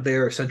yet, but they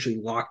are essentially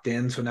locked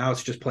in. So now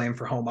it's just playing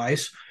for home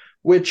ice,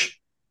 which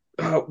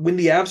when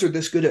the Avs are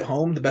this good at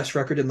home, the best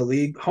record in the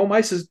league, home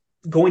ice is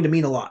going to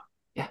mean a lot.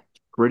 Yeah,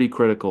 pretty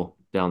critical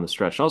down the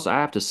stretch. Also, I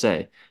have to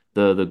say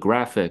the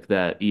graphic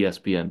that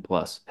ESPN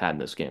Plus had in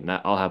this game.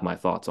 That I'll have my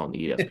thoughts on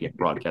the ESPN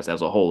broadcast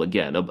as a whole.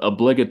 Again,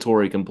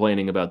 obligatory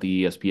complaining about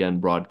the ESPN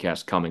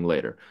broadcast coming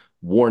later.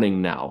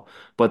 Warning now.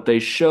 But they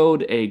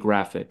showed a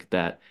graphic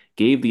that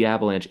gave the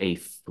Avalanche a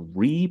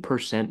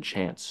 3%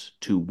 chance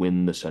to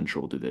win the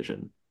Central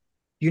Division.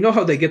 You know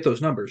how they get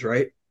those numbers,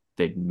 right?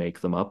 They'd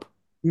make them up.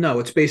 No,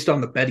 it's based on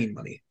the betting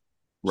money.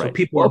 So Right.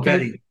 people Well, are okay.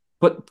 betting.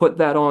 Put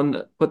that on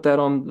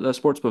the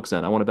sports books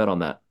then. I want to bet on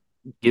that.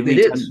 Give It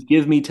me 10 is.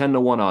 give me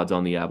 10-1 odds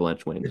on the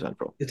Avalanche winning the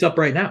Central. It's up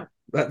right now.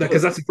 Because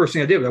Good. that's the first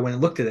thing I did. I went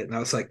and looked at it, and I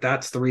was like,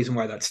 "That's the reason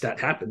why that stat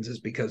happens is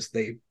because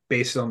they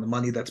base it on the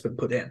money that's been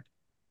put in."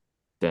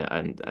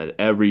 And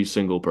every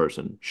single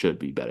person should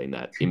be betting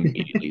that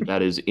immediately.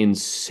 That is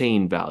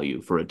insane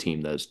value for a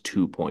team that is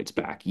 2 points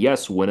back.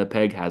 Yes,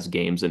 Winnipeg has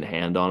games in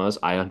hand on us.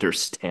 I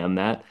understand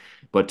that.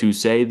 But to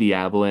say the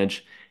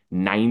Avalanche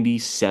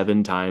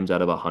 97 times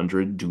out of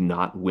 100 do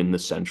not win the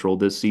Central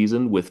this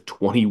season with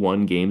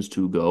 21 games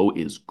to go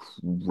is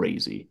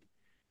crazy.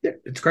 Yeah,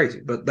 it's crazy,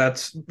 but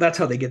that's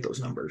how they get those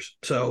numbers.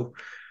 So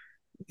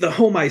the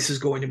home ice is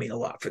going to mean a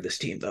lot for this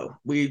team, though.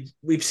 We've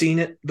seen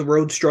it. The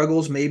road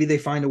struggles. Maybe they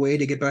find a way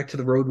to get back to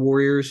the road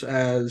warriors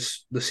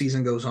as the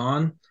season goes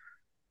on.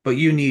 But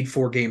you need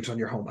 4 games on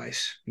your home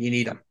ice. You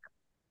need them.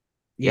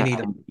 You Yeah, need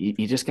them. and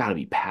you just got to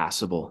be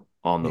passable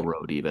on the Yeah.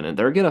 road, even. And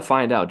they're going to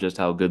find out just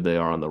how good they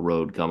are on the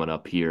road coming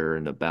up here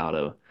in about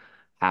a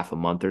half a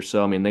month or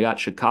so. I mean, they got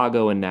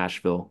Chicago and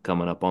Nashville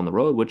coming up on the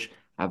road, which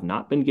have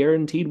not been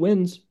guaranteed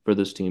wins for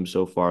this team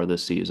so far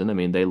this season. I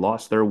mean, they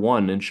lost their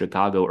one in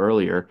Chicago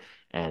earlier,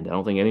 and I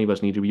don't think any of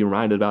us need to be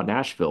reminded about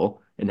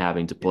Nashville and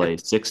having to play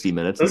 60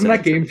 minutes Doesn't instead that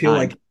of game feel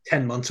 39. like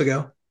 10 months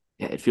ago?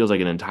 Yeah, it feels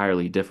like an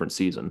entirely different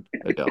season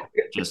ago.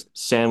 Just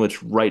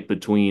sandwiched right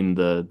between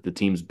the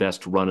team's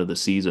best run of the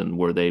season,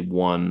 where they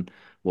won,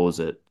 what was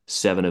it,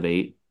 7 of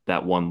 8.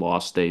 That one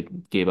loss, they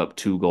gave up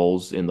 2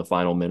 goals in the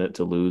final minute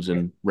to lose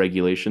in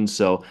regulation.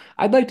 So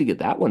I'd like to get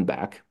that one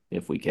back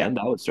if we Yeah, can.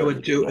 That would I certainly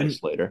would be too. And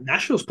nice later.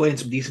 Nashville's playing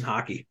some decent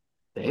hockey.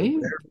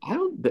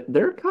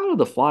 They're kind of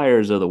the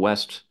Flyers of the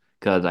West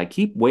because I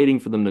keep waiting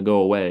for them to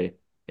go away,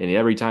 and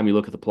every time you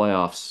look at the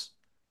playoffs,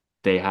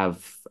 they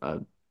have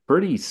a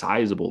pretty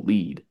sizable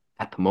lead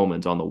at the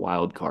moment on the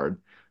wild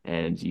card,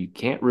 and you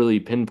can't really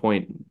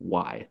pinpoint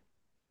why.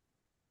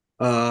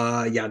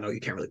 Yeah, no, you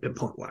can't really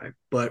pinpoint why.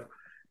 But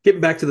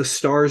getting back to the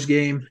Stars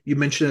game, you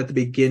mentioned at the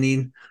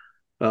beginning,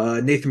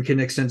 Nathan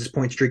McKinnon extends his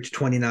point streak to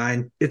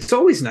 29. It's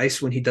always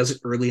nice when he does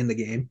it early in the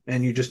game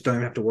and you just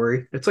don't have to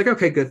worry. It's like,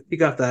 okay, good. You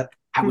got that.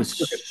 I was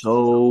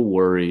so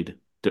worried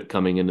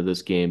coming into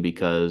this game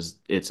because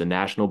it's a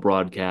national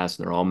broadcast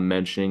and they're all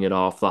mentioning it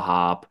off the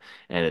hop,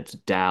 and it's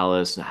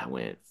Dallas. And I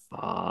went,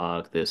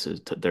 fuck,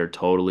 they're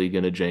totally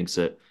going to jinx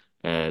it.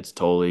 And it's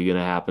totally going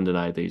to happen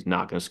tonight. That he's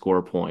not going to score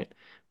a point.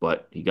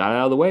 But he got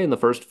out of the way in the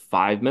first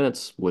 5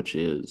 minutes, which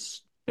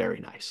is very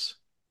nice.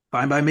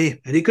 Fine by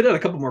me. And he could have had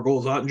a couple more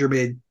goals. Ottinger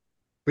made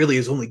really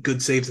his only good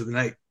saves of the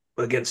night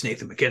against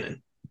Nathan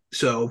McKinnon.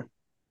 So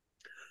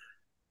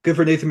good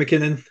for Nathan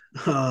McKinnon.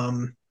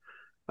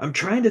 I'm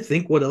trying to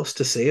think what else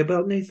to say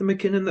about Nathan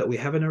McKinnon that we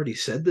haven't already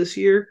said this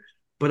year,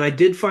 but I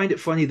did find it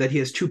funny that he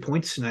has 2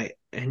 points tonight,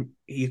 and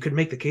you could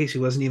make the case he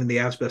wasn't even the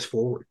Avs' best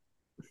forward.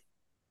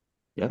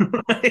 Yeah.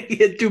 He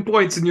had 2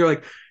 points, and you're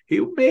like, he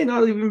may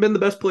not have even been the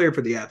best player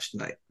for the Avs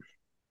tonight.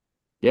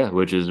 Yeah,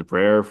 which is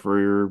rare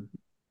for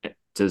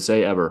to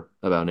say ever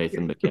about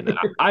Nathan McKinnon.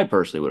 I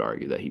personally would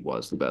argue that he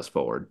was the best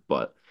forward,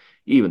 but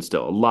even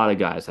still, a lot of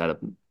guys had a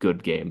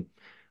good game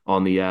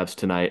on the Avs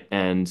tonight,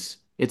 and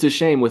it's a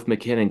shame with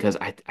McKinnon because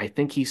I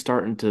think he's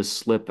starting to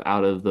slip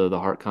out of the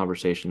Hart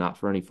conversation, not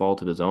for any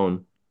fault of his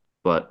own,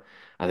 but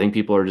I think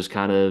people are just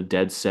kind of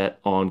dead set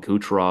on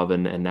Kucherov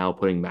and now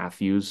putting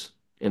Matthews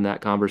in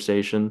that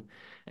conversation,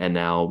 and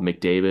now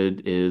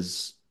McDavid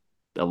is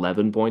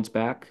 11 points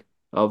back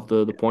of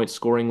the point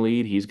scoring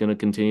lead. He's going to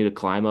continue to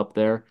climb up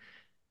there.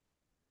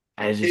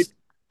 I It,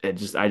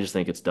 just, I just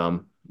think it's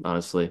dumb,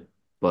 honestly.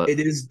 But it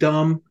is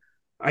dumb.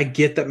 I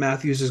get that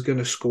Matthews is going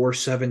to score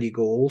 70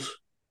 goals,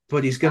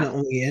 but he's going to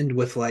only end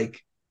with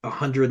like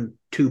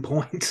 102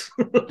 points.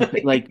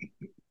 like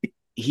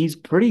He's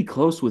pretty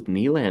close with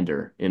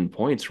Nylander in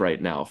points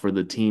right now for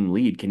the team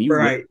lead. Can you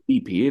win Right.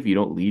 MVP if you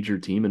don't lead your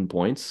team in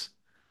points?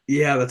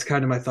 Yeah, that's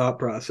kind of my thought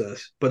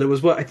process. But it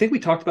was what I think we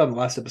talked about in the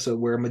last episode,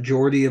 where a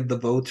majority of the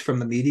votes from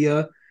the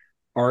media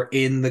are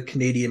in the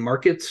Canadian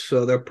markets.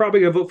 So they're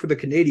probably going to vote for the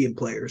Canadian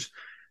players.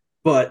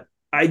 But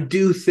I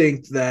do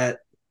think that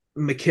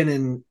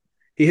MacKinnon,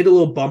 he hit a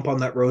little bump on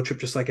that road trip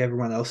just like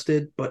everyone else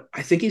did. But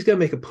I think he's going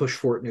to make a push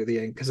for it near the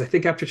end because I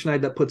think after tonight,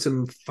 that puts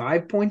him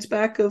 5 points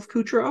back of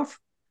Kucherov,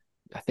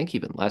 I think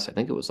even less. I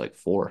think it was like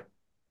 4.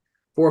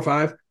 4 or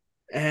 5.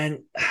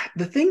 And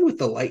the thing with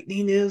the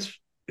Lightning is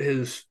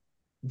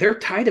they're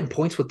tied in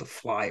points with the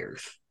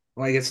Flyers.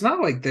 Like it's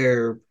not like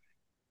they're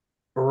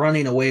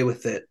running away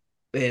with it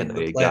And in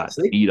the they got playoffs.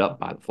 They beat up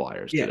by the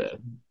Flyers Yeah, today.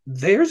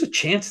 there's a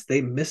chance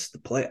they miss the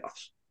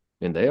playoffs.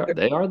 And they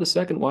are the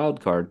second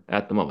wild card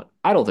at the moment.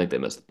 I don't think they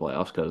missed the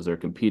playoffs because they're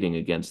competing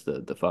against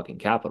the fucking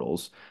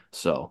Capitals.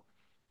 So,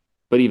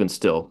 but even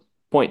still,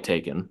 point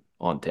taken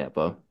on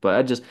Tampa.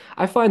 But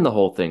I find the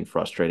whole thing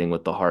frustrating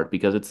with the Heart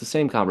because it's the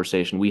same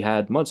conversation we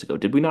had months ago.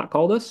 Did we not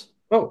call this?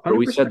 Oh, Where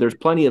we said 100%. there's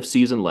plenty of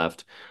season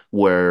left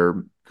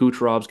where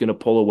Kucherov's going to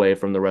pull away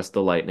from the rest of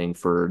the Lightning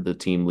for the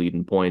team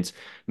leading points.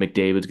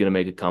 McDavid's going to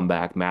make a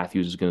comeback.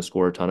 Matthews is going to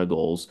score a ton of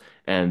goals,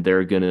 and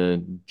they're going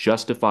to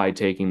justify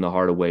taking the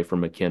Heart away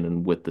from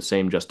MacKinnon with the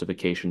same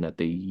justification that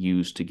they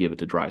used to give it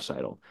to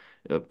Draisaitl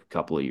a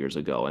couple of years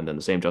ago, and then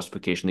the same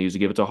justification they used to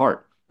give it to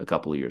Hart a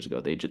couple of years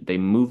ago. They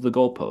moved the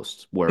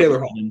goalposts. Where Taylor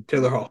Hall. MacKinnon,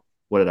 Taylor Hall.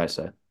 what did I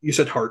say? You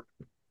said Hart.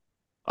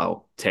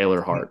 Oh,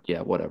 Taylor Hart.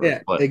 Yeah, whatever. Yeah,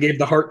 But they gave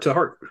the Hart to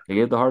Hart. I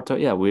gave the heart to,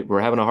 yeah,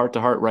 we're having a heart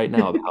to heart right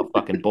now about how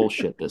fucking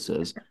bullshit this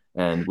is.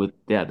 And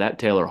that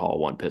Taylor Hall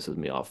one pisses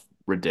me off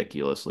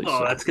ridiculously. Oh,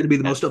 So, that's going to be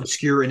the and, most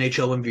obscure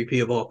NHL MVP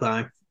of all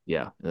time.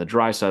 yeah, and the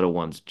Draisaitl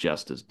one's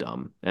just as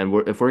dumb. And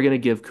if we're going to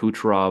give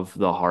Kucherov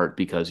the heart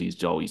because he's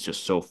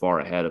just so far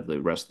ahead of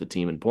the rest of the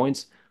team in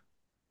points,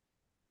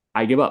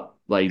 I give up.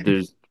 Like,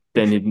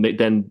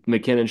 then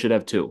MacKinnon should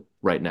have 2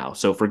 right now.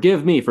 So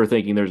forgive me for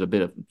thinking there's a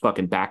bit of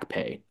fucking back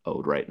pay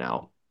owed right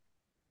now.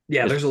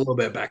 Yeah, Just there's a little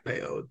bit of back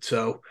pay owed.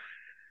 So,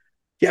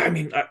 yeah, I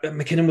mean,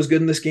 MacKinnon was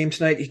good in this game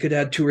tonight. He could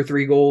add 2 or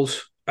 3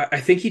 goals. I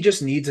think he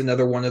just needs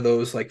another one of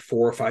those like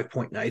 4 or 5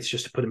 point nights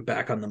just to put him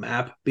back on the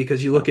map.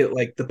 Because you look at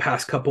like the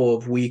past couple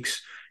of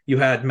weeks, you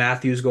had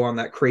Matthews go on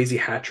that crazy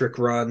hat trick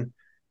run.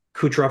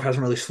 Kucherov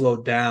hasn't really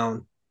slowed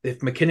down.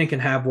 If MacKinnon can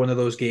have one of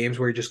those games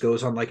where he just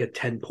goes on like a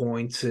 10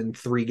 points in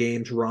 3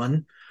 games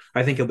run,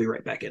 I think he'll be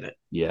right back in it.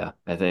 Yeah,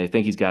 I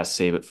think he's got to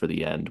save it for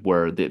the end.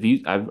 Where the, if you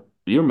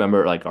do you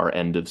remember like our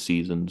end of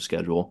season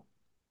schedule?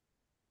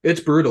 It's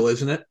brutal,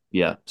 isn't it?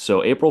 Yeah,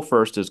 so April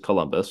 1st is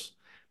Columbus,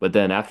 but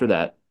then after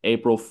that,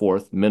 April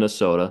 4th,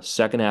 Minnesota,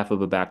 second half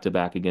of a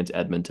back-to-back against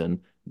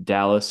Edmonton,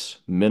 Dallas,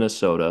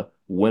 Minnesota,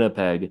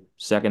 Winnipeg,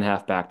 second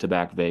half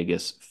back-to-back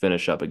Vegas,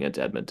 finish up against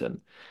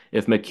Edmonton.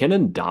 If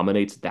MacKinnon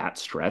dominates that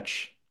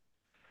stretch,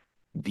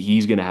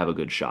 he's going to have a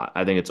good shot.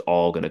 I think it's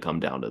all going to come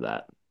down to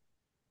that.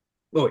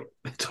 Oh,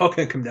 it's all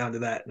going to come down to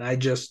that. And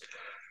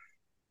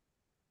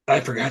I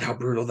forgot how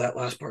brutal that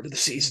last part of the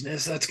season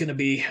is. That's going to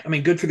be, I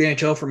mean, good for the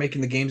NHL for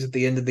making the games at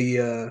the end of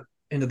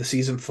the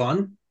season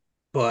fun,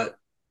 but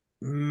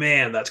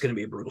man, that's going to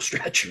be a brutal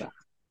stretch.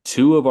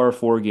 2 of our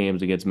 4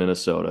 games against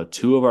Minnesota,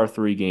 2 of our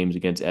 3 games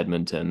against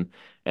Edmonton,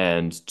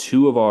 and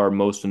 2 of our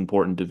most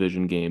important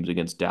division games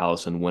against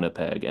Dallas and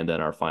Winnipeg, and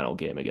then our final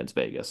game against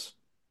Vegas.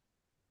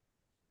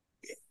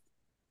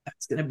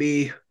 That's going to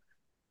be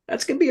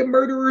a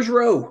murderer's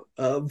row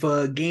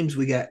of games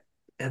we got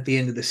at the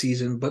end of the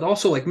season. But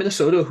also, like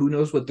Minnesota, who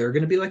knows what they're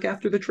going to be like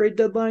after the trade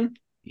deadline?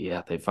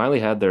 Yeah, they finally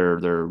had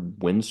their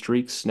win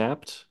streak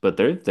snapped, but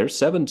they're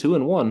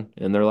 7-2-1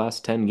 in their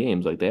last 10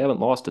 games. Like they haven't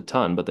lost a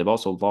ton, but they've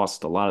also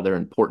lost a lot of their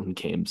important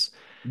games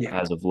Yeah,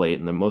 as of late,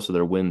 and then most of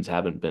their wins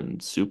haven't been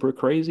super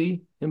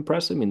crazy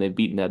impressive. I mean, they've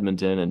beaten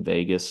Edmonton and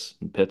Vegas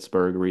and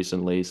Pittsburgh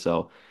recently,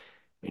 so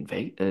I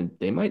mean, and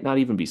they might not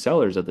even be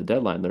sellers at the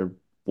deadline. They're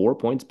 4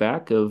 points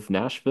back of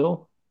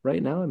Nashville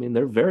right now. I mean,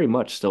 they're very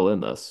much still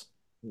in this.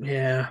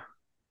 yeah,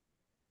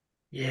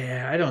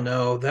 yeah. I don't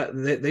know that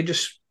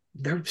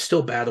they're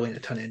still battling a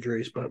ton of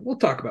injuries, but we'll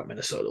talk about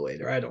Minnesota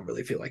later. I don't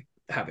really feel like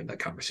having that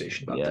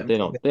conversation about Yeah, them.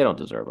 they don't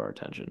deserve our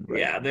attention right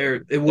Yeah, now.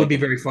 it would be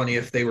very funny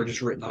if they were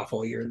just written off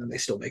all year and then they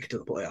still make it to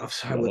the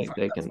playoffs. I Yeah, would find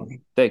that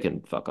funny. they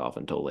can fuck off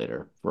until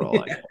later for all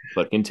I know.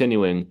 But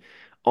continuing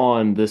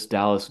on this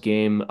Dallas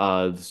game,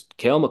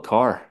 Cale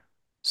Makar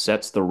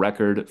sets the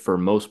record for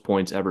most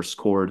points ever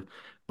scored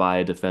by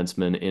a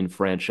defenseman in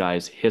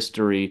franchise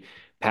history,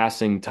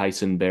 passing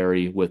Tyson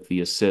Barrie with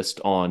the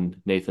assist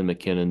on Nathan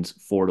MacKinnon's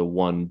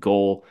 4-1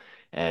 goal.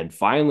 And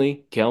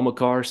finally, Cale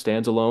Makar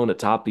stands alone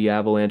atop the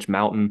Avalanche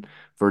mountain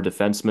for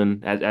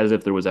defenseman, as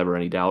if there was ever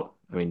any doubt.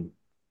 I mean,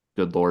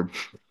 good Lord,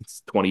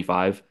 it's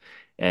 25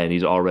 and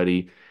he's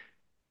already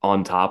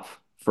on top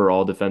for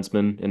all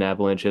defensemen in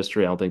Avalanche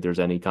history. I don't think there's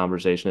any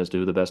conversation as to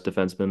who the best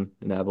defenseman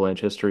in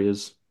Avalanche history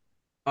is.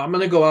 I'm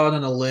gonna go out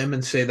on a limb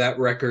and say that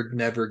record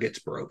never gets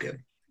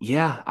broken.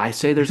 Yeah, I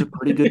say there's a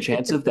pretty good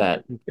chance of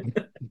that.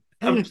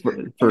 I'm, for,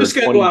 I'm for just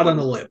gonna go 20, out on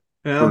a limb.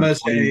 And I'm for gonna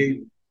 20,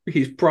 say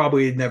he's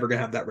probably never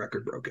gonna have that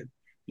record broken.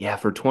 Yeah,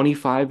 for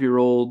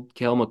 25-year-old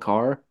Cale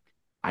Makar,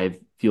 I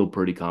feel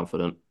pretty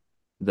confident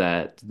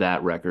that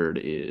that record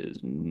is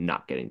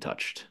not getting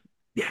touched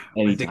Yeah,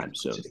 I think anytime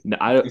soon.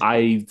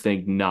 I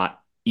think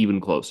not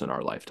even close in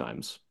our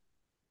lifetimes.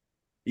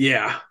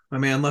 yeah. I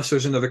mean, unless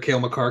there's another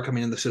Kale McCarr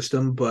coming in the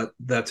system, but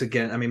that's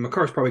again. I mean,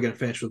 McCarr's probably going to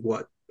finish with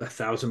what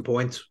 1,000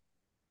 points.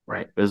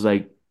 Right. It's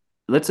like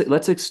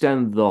let's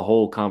extend the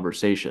whole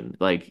conversation.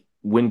 Like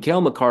when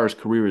Cale Makar's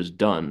career is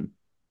done,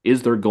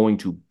 is there going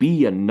to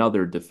be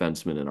another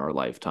defenseman in our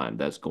lifetime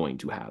that's going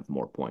to have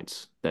more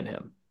points than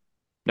him?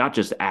 Not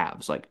just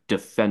abs, like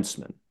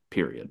defenseman,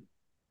 period.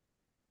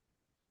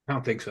 I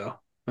don't think so.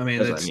 I mean,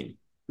 That's what I it's mean.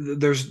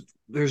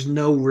 there's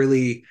no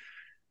really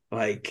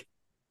like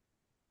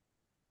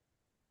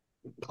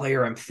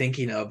player I'm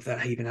thinking of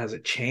that even has a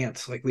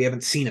chance. Like we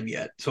haven't seen him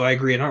yet. So I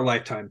agree in our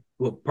lifetime,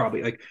 we'll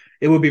probably like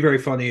it would be very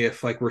funny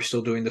if like we're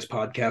still doing this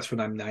podcast when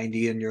I'm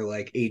 90 and you're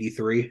like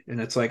 83 and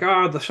it's like,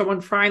 oh,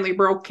 someone finally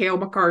broke Kale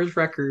McCarr's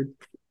record.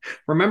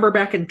 Remember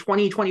back in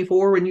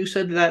 2024 when you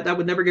said that that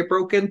would never get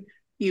broken?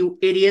 You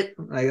idiot.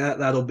 Like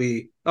that'll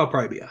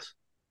probably be us.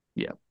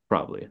 Yeah,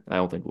 probably. I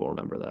don't think we'll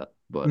remember that.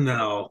 But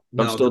No, if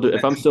I'm no. still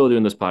if I'm still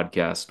doing this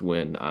podcast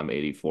when I'm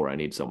 84, I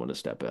need someone to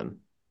step in.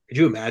 Could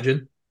you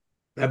imagine?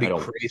 That'd I be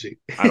don't crazy.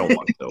 I don't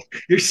want to.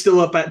 You're still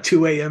up at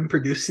 2 a.m.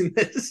 producing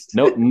this.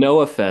 No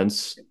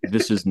offense.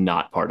 This is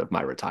not part of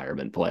my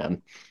retirement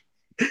plan.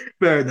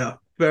 Fair enough.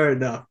 Fair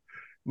enough.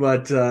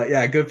 But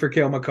yeah, good for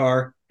Kale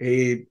McCarr.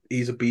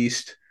 He's a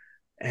beast.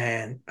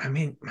 And I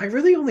mean, my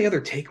really only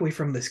other takeaway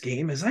from this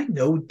game is I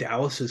know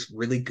Dallas is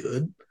really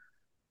good,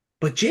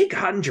 but Jake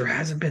Ottinger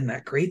hasn't been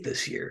that great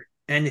this year.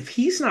 And if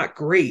he's not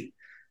great,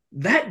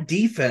 that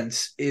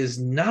defense is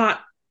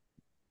not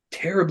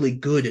terribly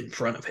good in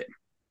front of him.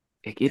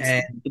 It's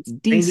And it's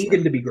they need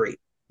him decent. to be great.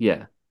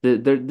 Yeah.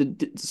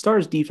 The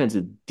Stars defense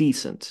is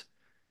decent,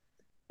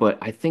 but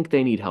I think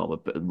they need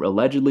help.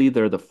 Allegedly,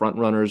 they're the front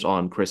runners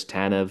on Chris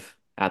Tanev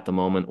at the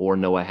moment or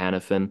Noah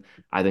Hannafin.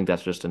 I think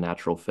that's just a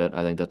natural fit.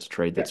 I think that's a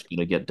trade Yeah. that's going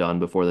to get done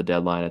before the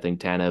deadline. I think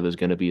Tanev is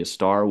going to be a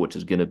star, which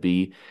is going to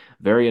be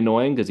very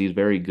annoying because he's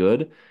very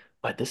good.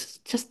 But this is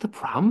just the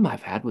problem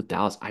I've had with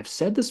Dallas. I've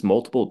said this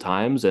multiple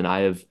times and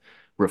I have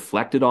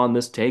reflected on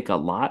this take a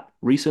lot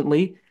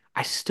recently.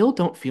 I still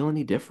don't feel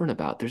any different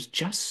about it. There's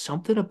just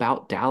something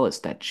about Dallas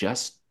that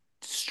just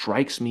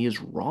strikes me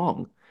as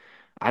wrong.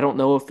 I don't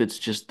know if it's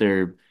just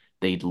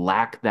they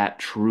lack that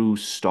true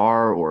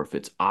star or if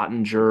it's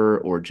Ottinger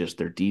or just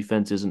their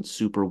defense isn't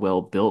super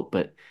well built,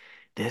 but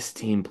this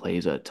team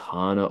plays a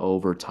ton of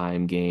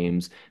overtime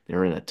games.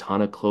 They're in a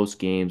ton of close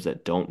games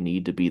that don't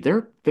need to be.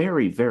 They're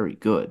very, very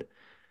good.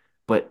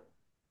 But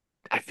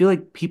I feel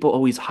like people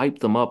always hype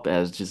them up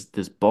as just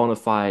this bona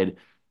fide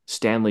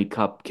Stanley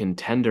Cup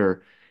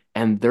contender,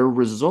 and their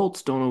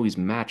results don't always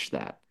match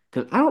that.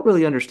 Because I don't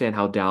really understand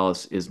how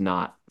Dallas is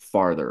not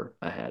farther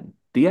ahead.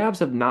 The Avs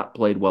have not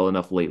played well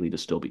enough lately to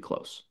still be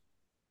close.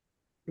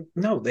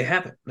 No, they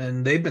haven't,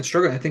 and they've been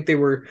struggling. I think they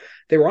were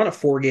on a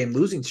 4 game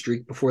losing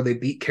streak before they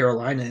beat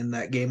Carolina in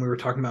that game we were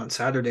talking about on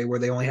Saturday, where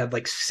they only had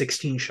like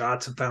 16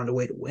 shots and found a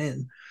way to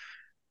win.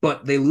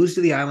 But they lose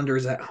to the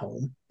Islanders at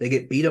home. They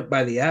get beat up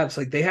by the Avs.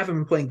 Like they haven't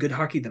been playing good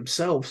hockey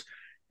themselves,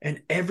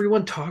 and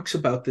everyone talks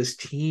about this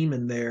team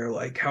and their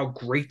like how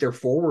great their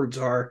forwards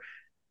are.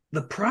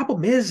 The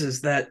problem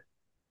is that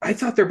I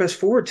thought their best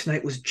forward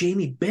tonight was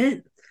Jamie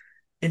Benn,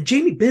 and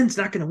Jamie Benn's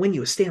not going to win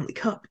you a Stanley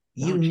Cup.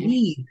 No,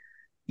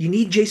 You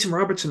need Jason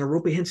Robertson or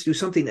Rope Hintz to do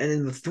something. And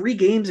in the 3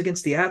 games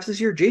against the Avs this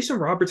year, Jason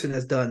Robertson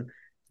has done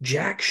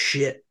jack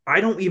shit.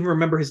 I don't even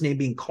remember his name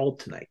being called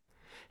tonight.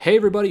 Hey,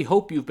 everybody,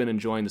 hope you've been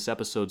enjoying this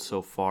episode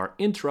so far.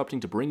 Interrupting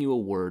to bring you a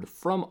word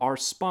from our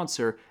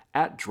sponsor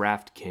at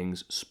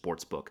DraftKings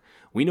Sportsbook.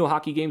 We know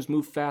hockey games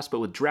move fast, but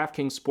with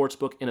DraftKings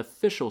Sportsbook, an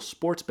official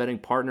sports betting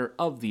partner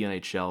of the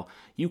NHL,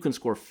 you can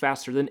score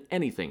faster than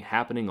anything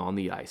happening on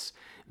the ice.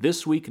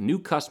 This week, new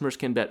customers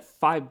can bet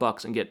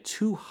 $5 and get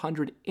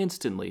 $200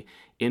 instantly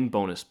in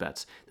bonus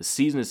bets. The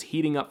season is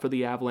heating up for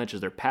the Avalanche as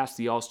they're past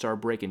the All-Star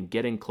break and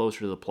getting closer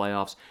to the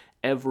playoffs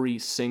every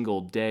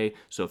single day.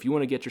 So if you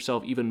want to get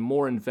yourself even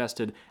more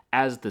invested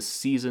as the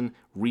season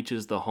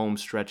reaches the home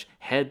stretch,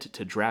 head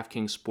to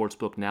DraftKings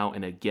Sportsbook now.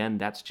 And again,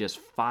 that's just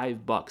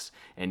 $5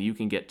 and you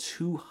can get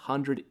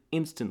 $200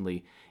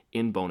 instantly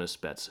in bonus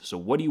bets. So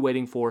what are you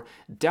waiting for?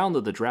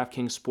 Download the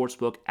DraftKings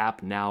Sportsbook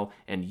app now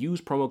and use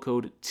promo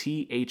code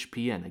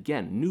THPN.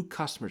 Again, new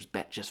customers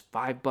bet just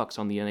 $5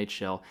 on the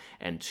NHL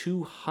and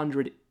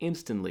 $200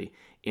 instantly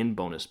in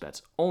bonus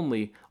bets.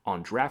 Only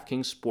on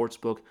DraftKings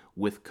Sportsbook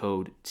with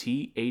code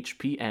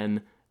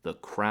THPN. The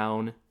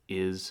crown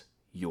is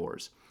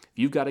yours. If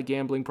you've got a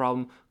gambling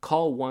problem,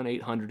 call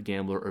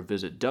 1-800-GAMBLER or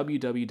visit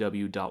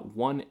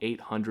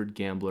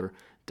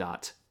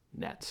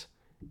www.1800gambler.net.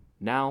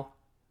 Now,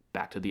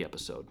 back to the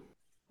episode.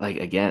 Like,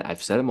 again,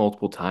 I've said it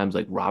multiple times,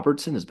 like,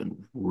 Robertson has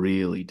been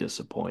really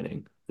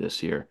disappointing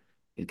this year.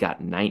 He's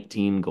got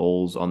 19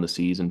 goals on the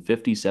season,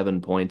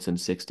 57 points in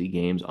 60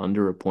 games,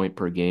 under a point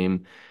per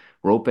game.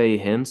 Rope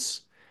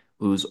Hintz,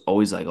 who's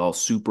always like, oh,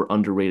 super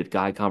underrated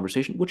guy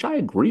conversation, which I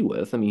agree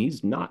with. I mean,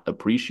 he's not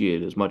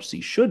appreciated as much as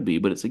he should be,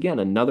 but it's again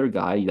another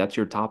guy that's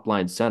your top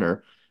line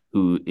center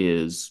who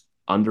is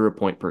under a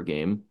point per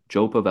game.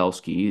 Joe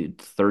Pavelski,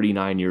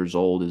 39 years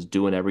old, is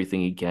doing everything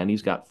he can.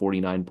 He's got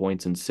 49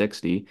 points in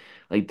 60.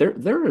 Like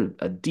they're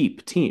a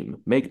deep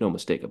team. Make no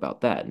mistake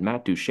about that. And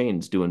Matt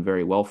Duchene's doing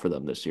very well for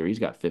them this year. He's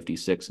got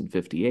 56 and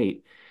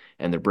 58.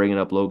 And they're bringing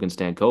up Logan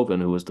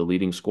Stankoven, who was the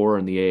leading scorer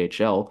in the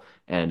AHL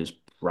and is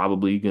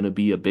probably going to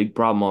be a big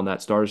problem on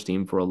that Stars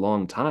team for a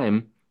long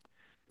time.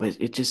 But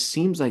it just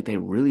seems like they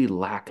really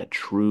lack a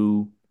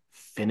true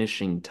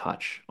finishing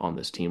touch on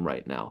this team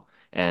right now.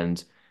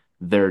 And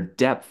their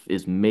depth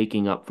is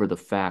making up for the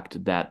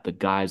fact that the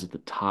guys at the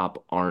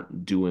top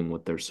aren't doing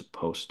what they're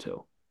supposed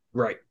to.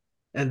 Right.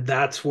 And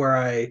that's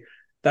where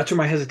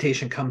my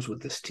hesitation comes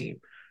with this team.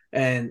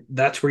 And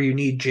that's where you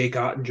need Jake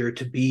Ottinger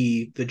to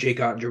be the Jake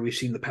Ottinger we've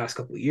seen the past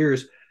couple of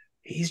years.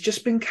 He's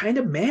just been kind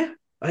of meh.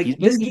 Like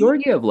He's been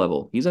Georgiev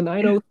level. He's a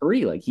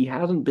 903. Like he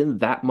hasn't been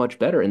that much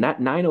better. And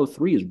that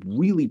 903 is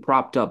really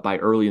propped up by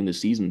early in the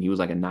season. He was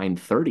like a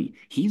 930.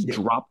 He's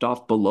dropped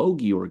off below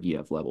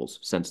Georgiev levels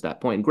since that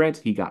point. And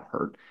granted, he got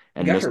hurt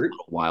and missed a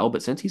little while,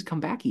 but since he's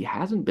come back, he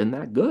hasn't been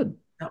that good.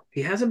 No,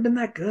 he hasn't been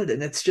that good.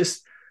 And it's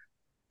just,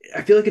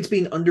 I feel like it's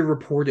being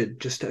underreported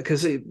just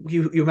because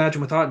you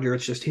imagine with Ottinger,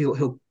 it's just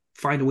he'll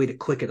find a way to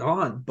click it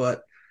on.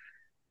 But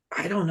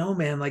I don't know,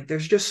 man. Like,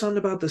 there's just something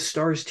about the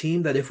Stars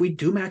team that if we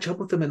do match up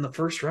with them in the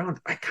first round,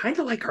 I kind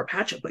of like our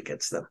matchup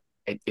against them.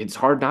 It's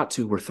hard not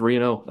to. We're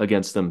 3-0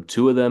 against them.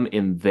 Two of them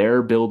in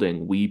their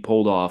building, we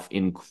pulled off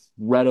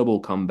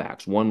incredible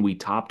comebacks. One we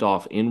topped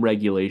off in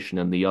regulation,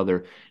 and the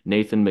other,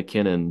 Nathan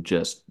MacKinnon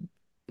just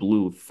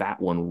blew a fat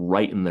one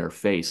right in their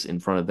face in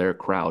front of their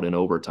crowd in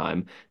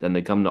overtime. Then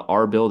they come to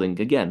our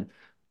building. Again,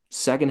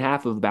 second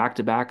half of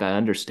back-to-back, I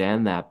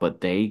understand that, but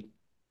they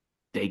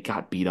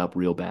got beat up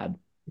real bad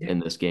in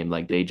this game.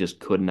 Like they just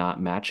could not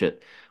match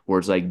it. Where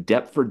it's like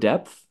depth for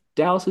depth,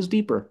 Dallas is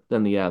deeper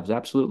than the Avs.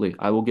 Absolutely.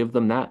 I will give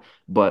them that.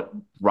 But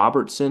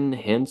Robertson,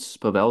 Hintz,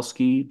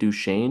 Pavelski,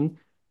 Duchene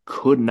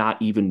could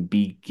not even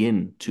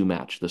begin to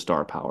match the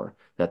star power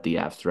that the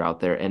Avs threw out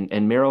there.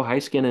 And Miro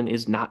Heiskanen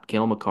is not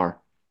Cale Makar.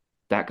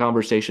 That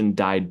conversation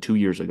died 2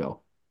 years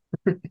ago.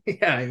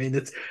 Yeah, I mean,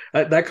 it's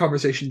that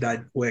conversation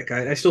died quick.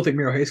 I still think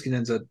Miro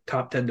Heiskanen's a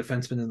top 10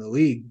 defenseman in the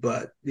league,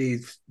 but the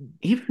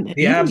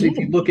Avs, if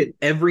you look at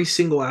every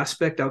single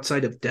aspect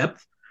outside of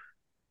depth,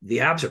 the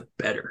Avs are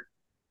better.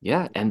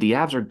 Yeah, and the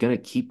Avs are going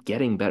to keep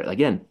getting better.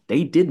 Again,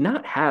 they did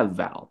not have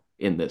Val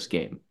in this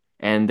game,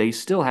 and they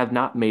still have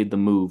not made the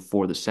move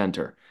for the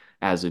center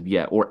as of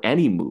yet, or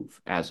any move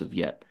as of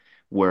yet,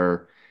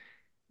 where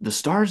the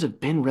Stars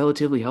have been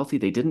relatively healthy.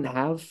 They didn't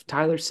have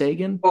Tyler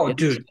Seguin. Oh,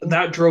 dude,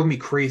 that drove me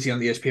crazy on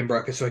the ESPN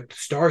broadcast. Like, the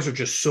Stars are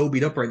just so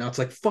beat up right now. It's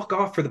like, fuck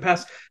off. For the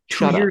past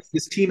 2 years,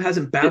 this team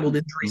hasn't battled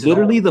injuries.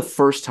 Literally the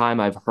first time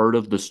I've heard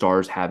of the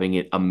Stars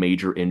having a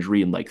major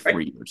injury in like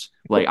 3 years.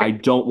 Like, I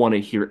don't want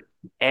to hear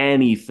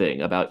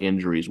anything about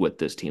injuries with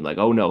this team. Like,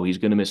 oh no, he's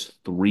going to miss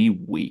 3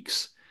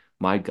 weeks.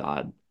 My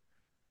God.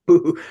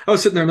 I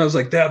was sitting there and I was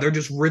like, yeah, they're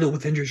just riddled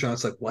with injuries. And I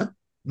was like, what?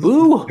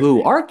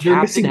 Boo-hoo. Our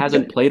captain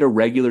hasn't played a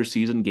regular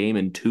season game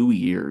in 2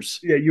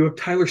 years. Yeah, you have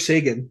Tyler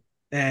Seguin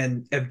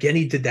and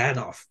Evgeny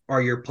Dadonov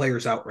are your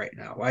players out right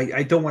now.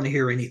 I don't want to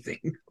hear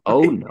anything.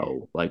 Oh,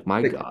 no. Like,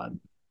 my God.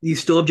 You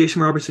still have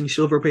Jason Robertson. You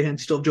still have Roope Hintz. You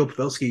still have Joe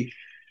Pavelski.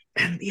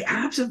 And the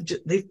Avs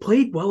they've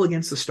played well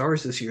against the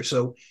Stars this year.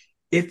 So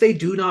if they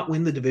do not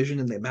win the division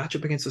and they match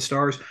up against the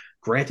Stars,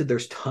 granted,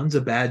 there's tons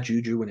of bad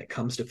juju when it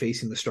comes to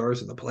facing the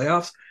Stars in the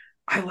playoffs.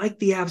 I like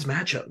the Avs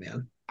matchup,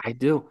 man. I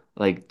do.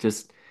 Like,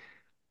 just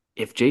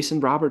if Jason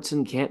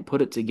Robertson can't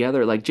put it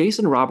together, like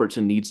Jason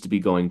Robertson needs to be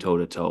going toe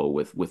to toe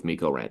with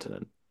Mikko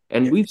Rantanen.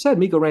 And we've said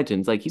Mikko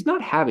Rantanen's like, he's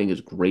not having his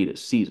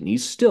greatest season.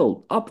 He's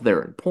still up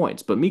there in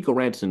points, but Mikko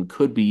Rantanen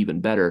could be even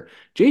better.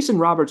 Jason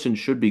Robertson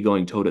should be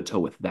going toe to toe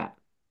with that.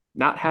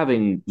 Not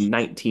having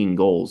 19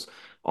 goals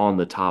on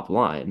the top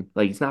line.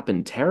 Like, it's not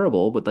been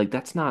terrible, but like,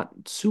 that's not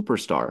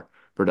superstar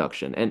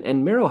production.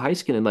 And Miro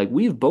Heiskanen, like,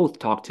 we've both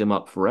talked him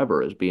up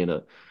forever as being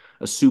a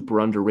super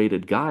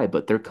underrated guy,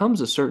 but there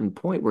comes a certain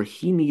point where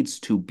he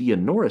needs to be a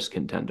Norris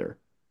contender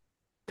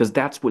because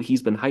that's what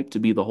he's been hyped to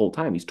be the whole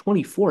time. He's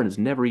 24 and has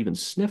never even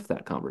sniffed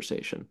that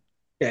conversation.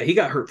 Yeah, he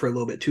got hurt for a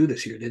little bit too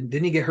this year.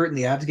 Didn't he get hurt in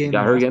the Avs game? He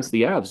got hurt against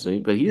the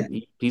Avs, but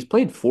he's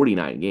played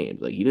 49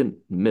 games. Like, he didn't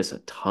miss a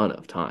ton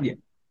of time. Yeah.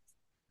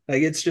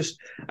 Like, it's just,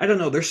 I don't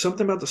know. There's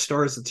something about the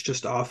Stars that's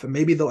just off, and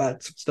maybe they'll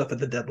add some stuff at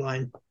the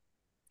deadline.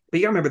 But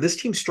you gotta remember,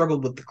 this team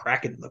struggled with the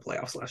Kraken in the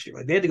playoffs last year.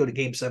 Like, they had to go to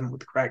Game 7 with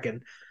the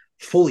Kraken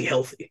fully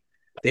healthy.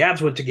 The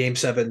Avs went to Game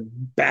 7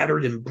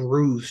 battered and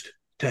bruised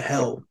to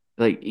hell.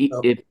 Like,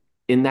 if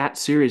in that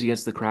series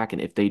against the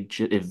Kraken,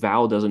 if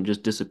Val doesn't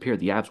just disappear,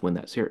 the Avs win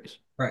that series.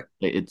 Right.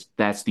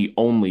 That's the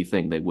only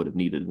thing they would have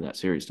needed in that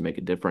series to make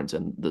a difference.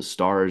 And the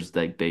Stars,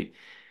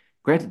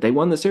 granted, they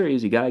won the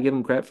series. You got to give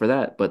them credit for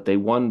that. But they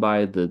won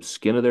by the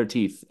skin of their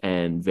teeth,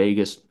 and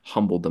Vegas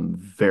humbled them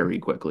very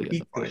quickly in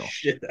the final.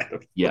 Shit out of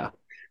them. Yeah.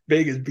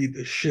 Vegas beat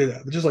the shit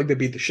out of them, just like they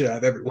beat the shit out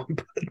of everyone.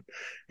 But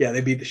yeah,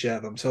 they beat the shit out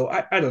of them. So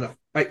I don't know.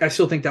 I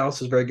still think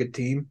Dallas is a very good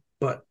team,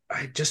 but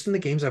I just in the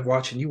games I've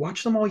watched, and you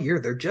watch them all year,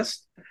 they're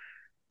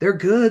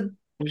good.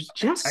 There's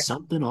just I,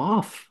 something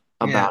off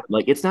yeah, about it.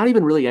 Like it's not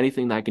even really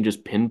anything that I can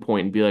just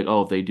pinpoint and be like,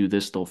 oh, if they do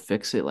this, they'll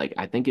fix it. Like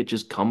I think it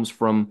just comes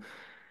from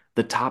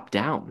the top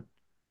down.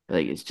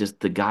 Like it's just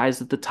the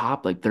guys at the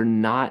top, like they're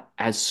not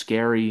as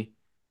scary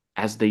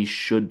as they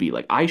should be.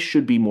 Like I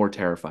should be more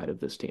terrified of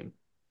this team,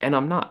 and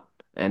I'm not.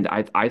 And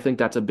I think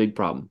that's a big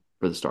problem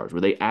for the Stars,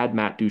 where they add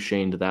Matt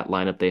Duchene to that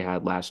lineup they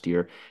had last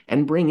year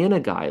and bring in a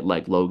guy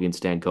like Logan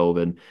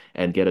Stankoven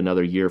and get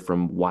another year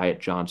from Wyatt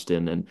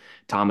Johnston and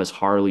Thomas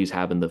Harley's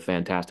having the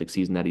fantastic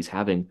season that he's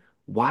having.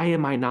 Why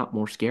am I not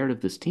more scared of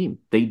this team?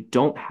 They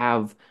don't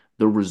have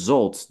the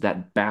results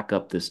that back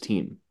up this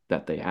team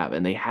that they have,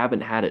 and they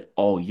haven't had it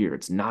all year.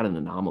 It's not an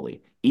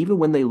anomaly. Even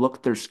when they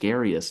look their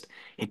scariest,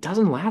 it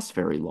doesn't last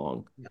very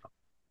long.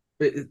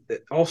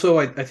 also,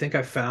 I think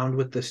I found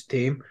with this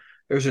team,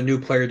 there's a new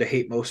player to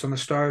hate most on the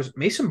Stars.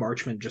 Mason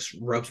Marchman just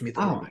rubs me the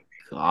Oh wrong my way.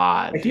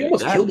 God, Like he dude.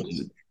 almost That killed himself.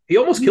 dude. He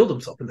almost killed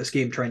himself in this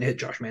game trying to hit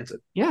Josh Manson.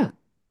 Yeah.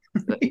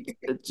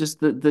 It's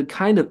just the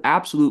kind of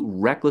absolute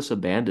reckless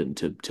abandon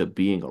to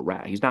being a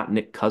rat. He's not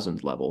Nick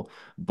Cousins level,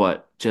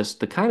 but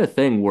just the kind of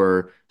thing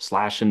where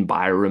slashing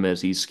Byram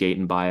as he's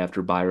skating by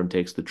after Byram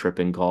takes the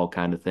tripping call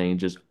kind of thing.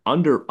 Just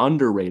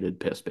underrated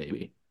piss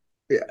baby.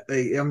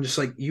 Yeah, I'm just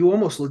like, you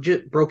almost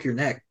legit broke your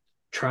neck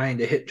trying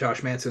to hit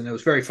Josh Manson. It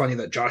was very funny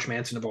that Josh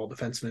Manson of all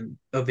defensemen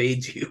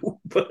evades you,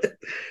 but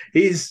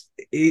he's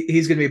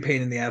going to be a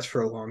pain in the ass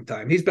for a long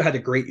time. He's had a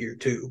great year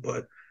too,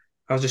 but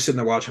I was just sitting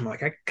there watching. I'm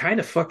like, I kind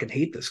of fucking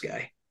hate this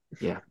guy.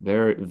 Yeah,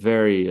 very,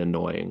 very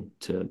annoying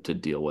to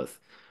deal with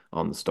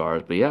on the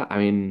Stars. But yeah, I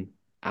mean,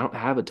 I don't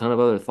have a ton of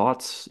other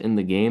thoughts in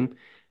the game.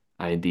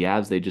 The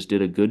Avs, they just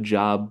did a good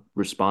job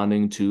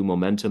responding to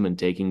momentum and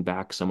taking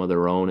back some of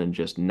their own and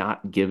just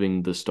not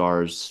giving the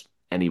Stars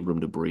any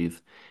room to breathe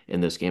in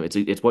this game.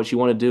 It's what you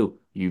want to do.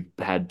 You've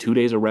had 2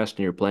 days of rest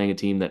and you're playing a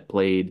team that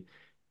played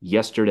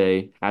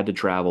yesterday, had to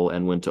travel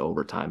and went to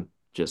overtime.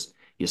 Just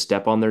you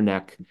step on their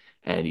neck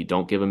and you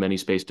don't give them any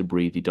space to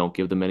breathe. You don't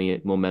give them any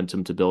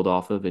momentum to build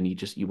off of, and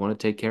you want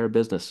to take care of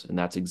business, and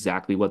that's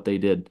exactly what they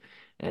did.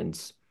 And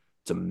it's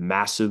a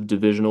massive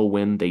divisional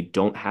win. They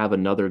don't have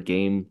another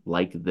game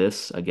like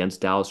this against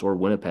Dallas or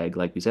Winnipeg,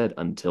 like we said,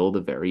 until the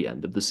very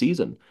end of the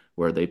season,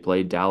 where they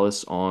played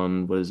Dallas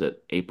on, what is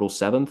it, April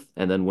 7th,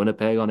 and then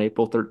Winnipeg on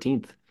April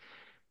 13th.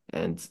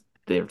 And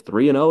they're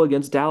 3-0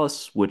 against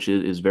Dallas, which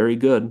is very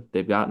good.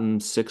 They've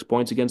gotten 6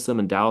 points against them,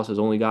 and Dallas has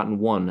only gotten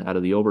one out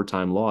of the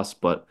overtime loss.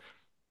 But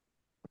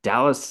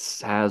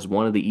Dallas has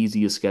one of the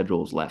easiest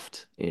schedules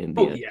left in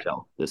the Oh yeah,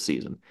 NHL this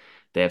season.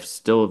 They have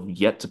still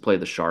yet to play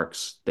the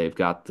Sharks. They've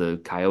got the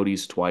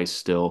Coyotes twice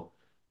still.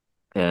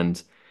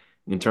 And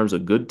in terms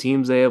of good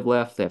teams they have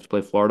left, they have to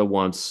play Florida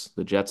once,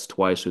 the Jets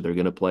twice, who they're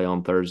going to play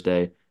on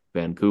Thursday,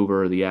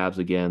 Vancouver, the Avs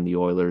again, the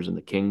Oilers, and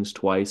the Kings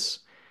twice.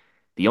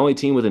 The only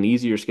team with an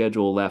easier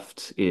schedule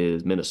left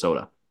is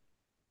Minnesota.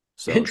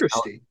 So,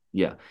 interesting.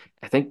 yeah,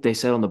 I think they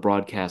said on the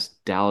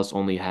broadcast Dallas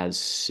only has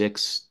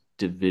 6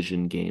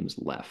 division games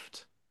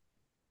left.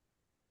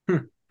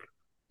 Hmm.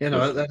 You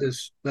know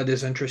Which that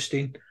is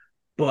interesting,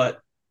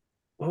 but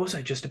what was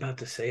I just about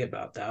to say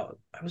about that?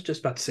 I was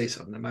just about to say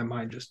something and my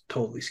mind just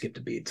totally skipped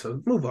a beat.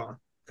 So move on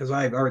because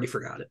I've already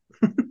forgot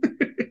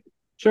it.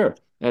 Sure.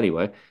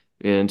 Anyway,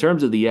 in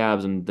terms of the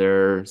Avs and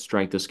their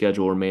strength of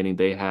schedule remaining,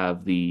 they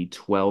have the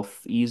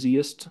 12th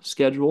easiest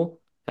schedule.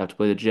 Have to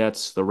play the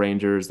Jets, the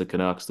Rangers, the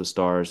Canucks, the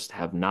Stars.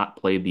 Have not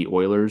played the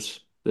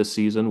Oilers this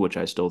season, which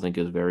I still think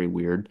is very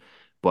weird.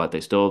 But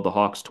they still have the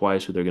Hawks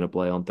twice, who they're going to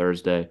play on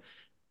Thursday,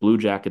 Blue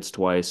Jackets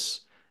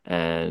twice,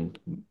 and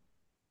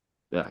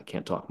I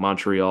can't talk.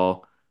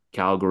 Montreal,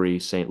 Calgary,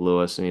 St.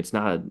 Louis. I mean, it's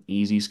not an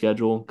easy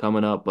schedule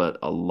coming up, but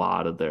a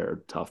lot of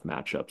their tough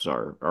matchups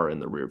are in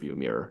the rearview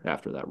mirror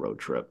after that road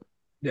trip.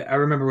 Yeah, I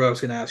remember what I was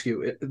going to ask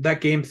you.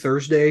 That game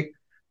Thursday,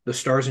 the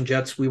Stars and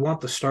Jets, we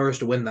want the Stars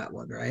to win that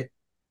one, right?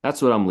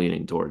 That's what I'm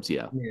leaning towards,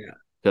 yeah. Yeah.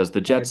 Because the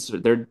Okay. Jets,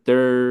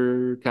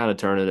 they're kind of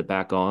turning it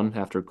back on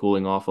after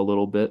cooling off a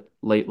little bit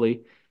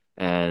lately.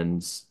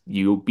 And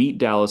you beat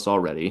Dallas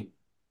already,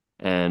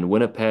 and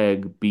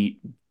Winnipeg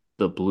beat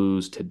the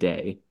Blues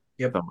today,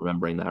 if Yep. I'm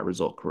remembering that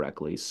result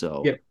correctly.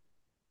 So Yep.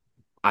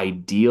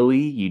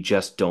 ideally, you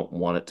just don't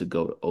want it to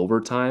go to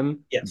overtime,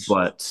 Yes.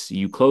 but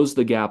you close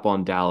the gap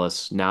on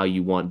Dallas. Now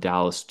you want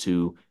Dallas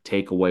to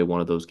take away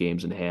one of those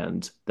games in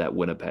hand that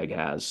Winnipeg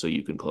has so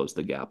you can close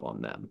the gap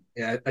on them.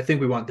 Yeah, I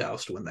think we want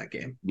Dallas to win that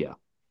game. Yeah.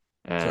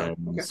 So,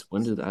 And okay.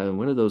 when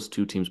do those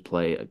two teams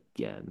play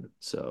again?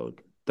 So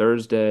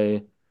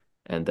Thursday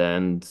and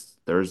then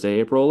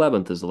Thursday, April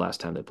 11th is the last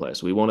time they play.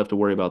 So we won't have to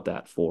worry about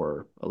that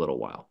for a little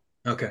while.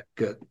 Okay,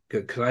 good.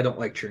 Good. Because I don't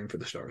like cheering for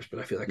the Stars,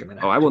 but I feel like I'm going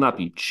to Oh, I have will to. not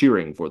be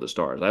cheering for the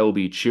Stars. I will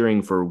be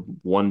cheering for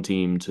one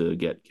team to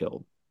get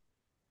killed.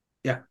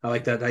 Yeah, I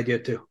like that idea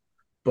too.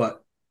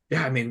 But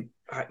yeah, I mean,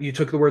 you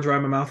took the words right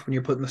out of my mouth when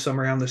you're putting the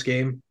summary on this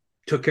game.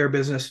 took care of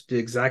business, did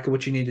exactly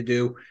what you need to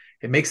do.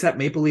 It makes that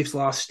Maple Leafs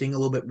loss sting a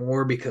little bit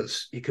more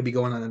because you could be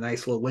going on a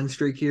nice little win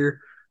streak here.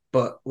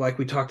 But like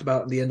we talked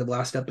about at the end of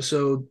last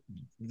episode,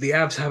 the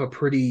Avs have a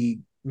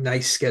pretty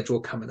nice schedule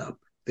coming up.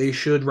 They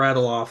should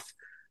rattle off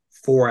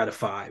 4 out of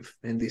 5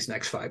 in these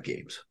next 5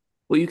 games.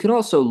 Well, you can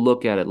also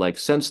look at it like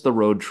since the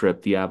road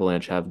trip, the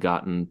Avalanche have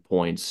gotten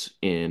points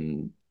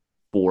in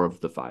 4 of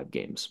the 5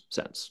 games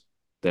since.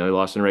 They only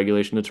lost in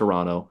regulation to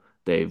Toronto.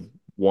 They've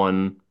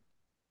won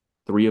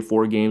 3 or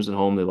 4 games at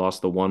home. They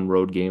lost the one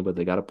road game, but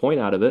they got a point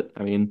out of it.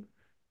 I mean,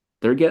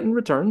 they're getting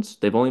returns.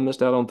 They've only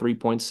missed out on 3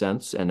 points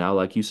since. And now,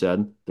 like you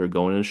said, they're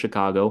going to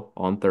Chicago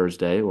on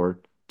Thursday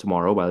or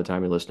tomorrow by the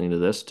time you're listening to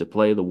this to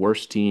play the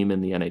worst team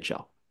in the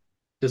NHL.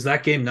 Does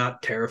that game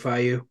not terrify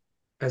you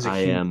as a I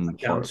huge am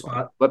down horrified.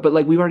 spot? But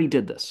like we already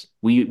did this.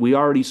 We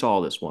already saw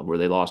this one where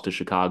they lost to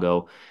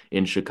Chicago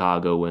in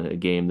Chicago in a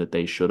game that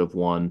they should have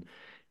won.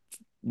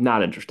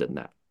 Not interested in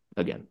that.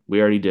 Again,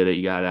 we already did it.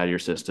 You got it out of your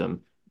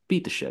system.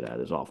 Beat the shit out of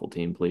this awful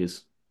team,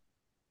 please.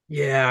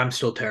 Yeah, I'm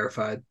still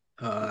terrified.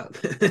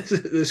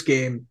 This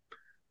game,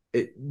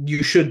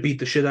 you should beat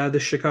the shit out of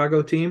this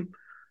Chicago team,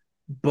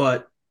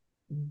 but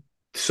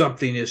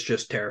something is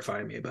just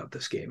terrifying me about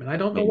this game, and I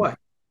don't I know mean, why.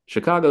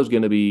 Chicago's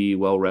going to be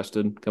well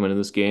rested coming into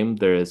this game.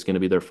 It's going to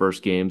be their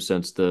first game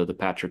since the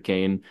Patrick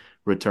Kane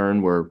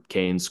return, where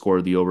Kane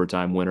scored the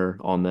overtime winner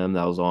on them.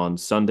 That was on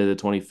Sunday the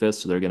 25th.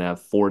 So they're going to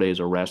have 4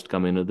 days of rest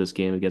coming into this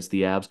game against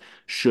the Avs.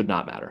 Should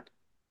not matter.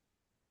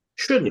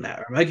 Shouldn't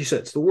matter. Like you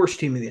said, it's the worst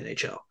team in the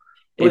NHL.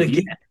 But If you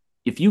again,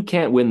 if you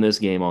can't win this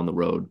game on the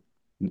road,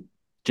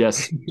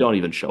 just don't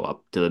even show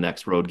up to the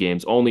next road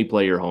games. Only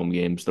play your home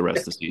games the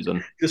rest of the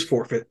season. just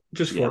forfeit.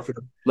 Just Yeah. forfeit.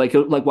 Like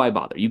why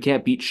bother? You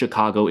can't beat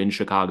Chicago in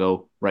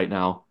Chicago right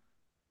now.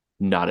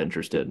 Not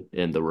interested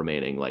in the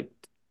remaining like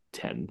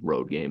 10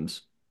 road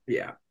games.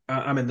 Yeah,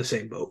 I'm in the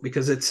same boat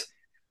because it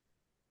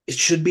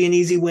should be an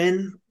easy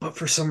win, but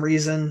for some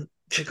reason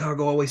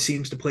Chicago always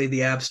seems to play the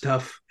Avs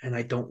tough, and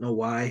I don't know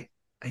why.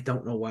 I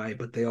don't know why,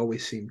 but they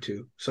always seem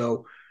to.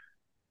 So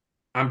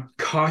I'm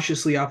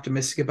cautiously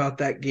optimistic about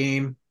that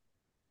game.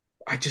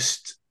 I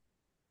just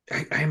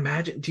I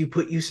imagine. Do you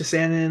put Eustace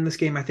Sanon in this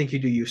game? I think you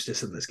do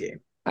Eustace in this game.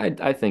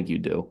 I think you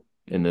do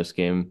in this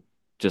game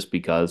just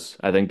because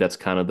I think that's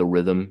kind of the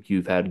rhythm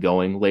you've had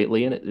going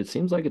lately, and it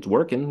seems like it's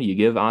working. You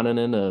give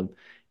Annunen a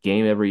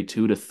game every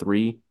 2 to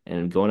 3,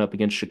 and going up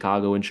against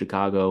Chicago in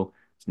Chicago,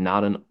 it's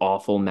not an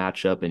awful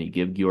matchup, and you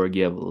give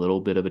Georgiev a little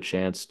bit of a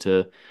chance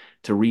to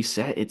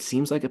reset. It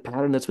seems like a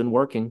pattern that's been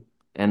working,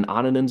 and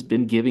Annunen's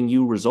been giving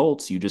you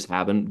results. You just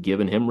haven't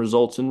given him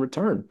results in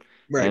return.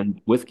 Right.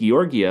 And with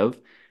Georgiev,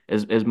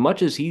 as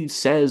much as he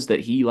says that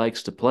he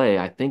likes to play,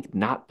 I think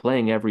not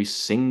playing every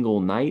single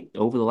night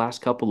over the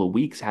last couple of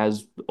weeks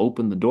has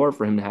opened the door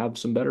for him to have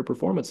some better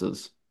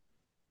performances.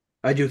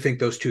 I do think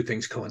those two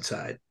things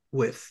coincide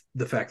with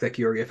the fact that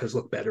Georgiev has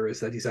looked better, is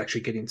that he's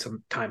actually getting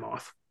some time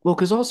off. Well,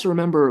 because also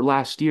remember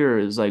last year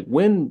is like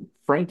when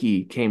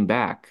Frankie came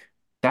back,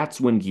 that's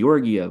when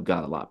Georgiev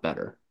got a lot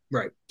better.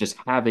 Right. Just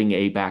having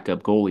a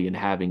backup goalie and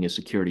having a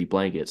security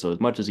blanket. So as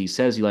much as he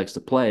says he likes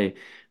to play,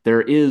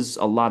 there is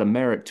a lot of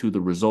merit to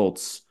the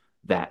results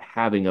that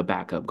having a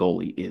backup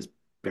goalie is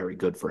very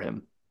good for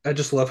him. I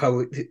just love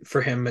how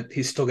for him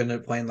he's still going to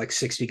play in like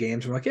 60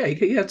 games. I'm like, yeah,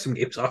 he had some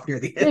games off near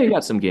the Yeah, he end.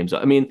 got some games.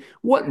 I mean,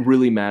 what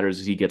really matters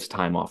is he gets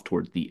time off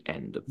towards the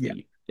end of the Yeah,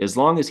 year. As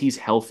long as he's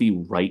healthy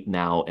right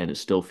now and is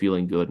still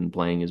feeling good and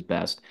playing his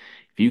best,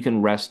 if you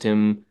can rest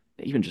him,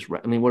 even just,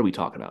 I mean, what are we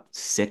talking about?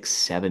 6,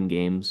 7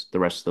 games the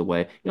rest of the way?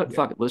 You know what? yeah.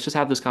 Fuck it. Let's just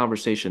have this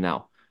conversation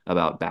now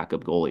about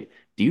backup goalie.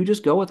 Do you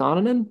just go with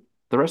Onanen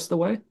the rest of the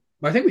way?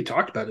 I think we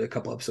talked about it a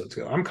couple episodes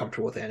ago. I'm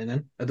comfortable with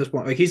Annunen at this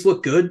point. Like he's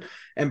looked good,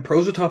 and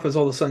Prosvetov has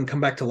all of a sudden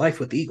come back to life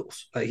with the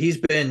Eagles. He's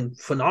been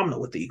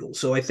phenomenal with the Eagles.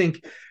 So I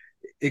think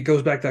it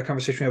goes back to that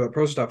conversation we had about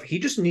Prosvetov. He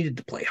just needed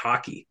to play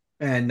hockey,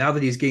 and now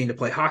that he's getting to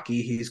play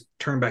hockey, he's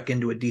turned back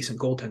into a decent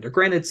goaltender.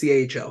 Granted, it's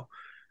the AHL,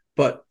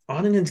 but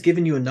Onanen's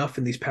given you enough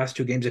in these past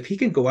 2 games. If he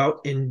can go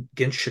out in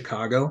against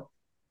Chicago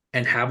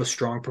and have a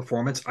strong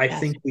performance, I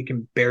think we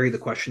can bury the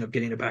question of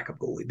getting a backup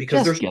goalie because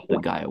Just there's get the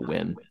guy a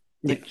win.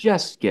 Yeah. Like,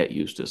 just get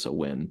Eustace a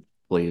win,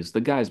 please. The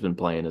guy's been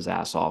playing his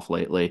ass off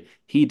lately.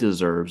 He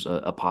deserves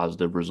a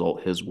positive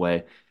result his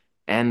way.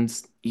 And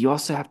you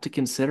also have to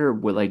consider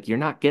like you're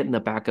not getting a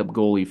backup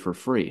goalie for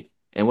free.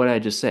 And what did I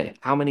just say?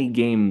 How many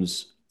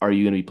games are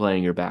you going to be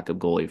playing your backup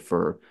goalie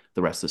for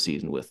the rest of the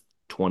season with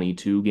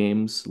 22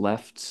 games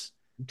left?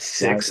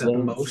 6 at the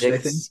most, I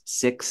think.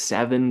 6,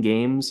 7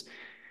 games.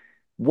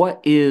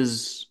 What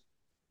is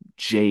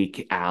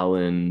Jake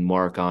Allen,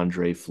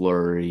 Marc-Andre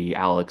Fleury,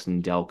 Alex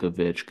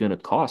Nedeljkovic going to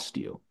cost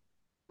you?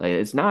 Like,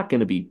 it's not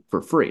going to be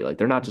for free. Like,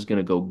 they're not just going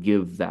to go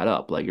give that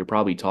up. Like, you're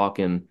probably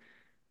talking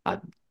a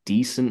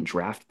decent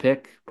draft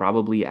pick,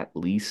 probably at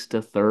least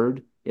a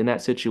third in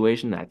that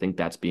situation. I think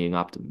that's being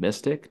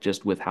optimistic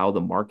just with how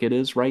the market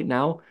is right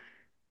now.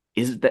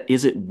 Is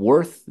it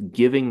worth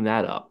giving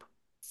that up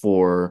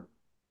for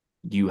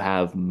you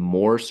have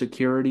more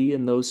security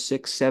in those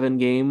 6, 7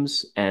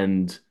 games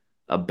and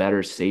a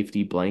better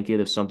safety blanket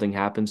if something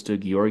happens to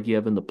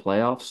Georgiev in the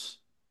playoffs?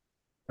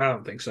 I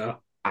don't think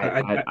so. I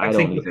I, I, I I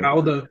don't think with either.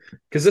 how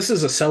because this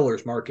is a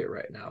seller's market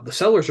right now. The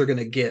sellers are going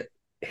to get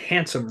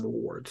handsome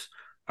rewards.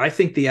 I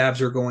think the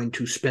Avs are going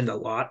to spend a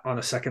lot on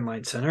a second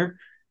line center,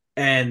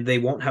 and they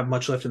won't have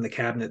much left in the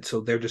cabinet,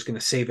 so they're just going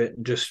to save it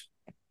and just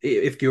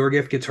if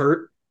Georgiev gets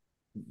hurt,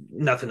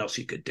 nothing else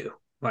you could do.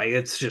 Like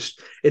it's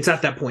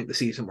at that point in the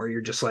season where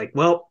you're just like,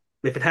 well,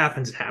 if it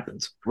happens, it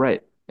happens.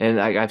 Right. And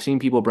I've seen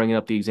people bringing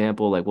up the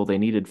example like, well, they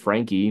needed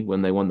Frankie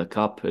when they won the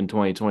cup in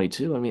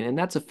 2022. I mean, and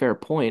that's a fair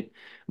point,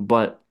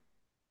 but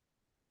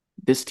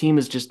this team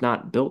is just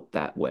not built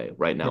that way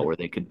right now, Yeah. where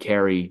they could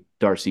carry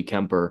Darcy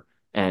Kemper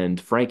and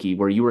Frankie,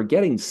 where you were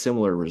getting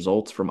similar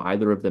results from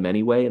either of them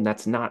anyway. And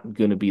that's not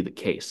going to be the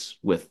case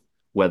with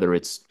whether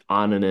it's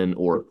Annunen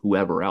or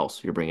whoever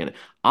else you're bringing in.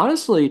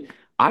 Honestly,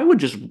 I would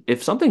just,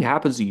 if something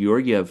happens to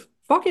Georgiev,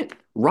 fuck it,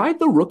 ride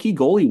the rookie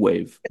goalie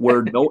wave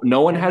where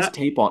no one And has that,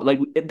 tape on. Like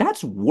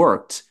that's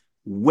worked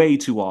way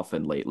too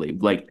often lately.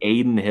 Like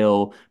Aiden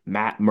Hill,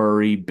 Matt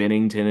Murray,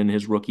 Bennington in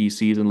his rookie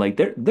season. Like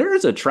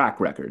there's a track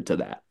record to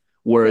that.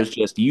 yeah, Whereas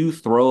just you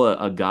throw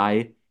a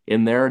guy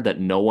in there that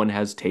no one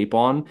has tape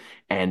on,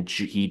 and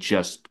he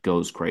just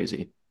goes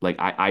crazy. Like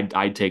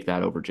I'd take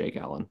that over Jake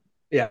Allen.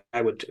 yeah,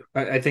 I would too.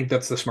 I think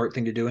that's the smart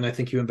thing to do, and I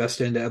think you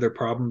invest into other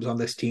problems on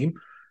this team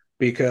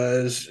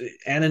because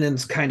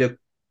Annanen's kind of,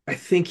 I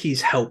think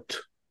he's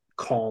helped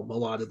calm a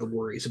lot of the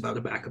worries about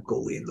a backup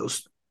goalie in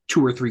those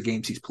 2 or 3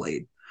 games he's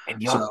played.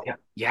 And So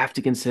you have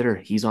to consider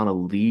he's on a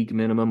league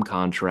minimum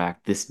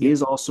contract. This yeah,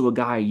 is also a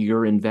guy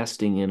you're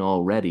investing in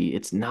already.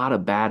 It's not a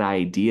bad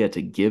idea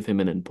to give him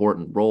an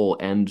important role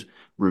and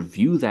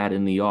review that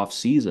in the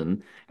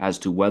offseason as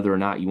to whether or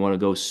not you want to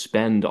go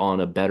spend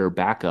on a better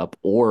backup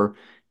or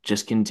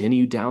just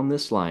continue down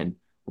this line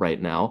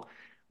right now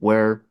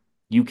where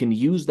you can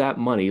use that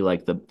money,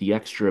 like the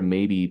extra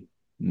maybe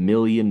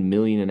million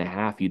and a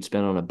half you'd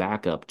spend on a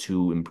backup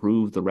to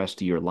improve the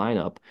rest of your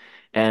lineup.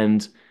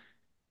 And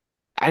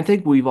I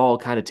think we've all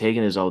kind of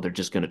taken as, oh, they're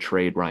just going to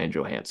trade Ryan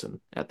Johansson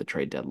at the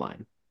trade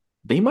deadline.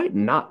 They might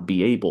not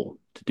be able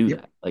to do yep.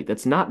 that. Like,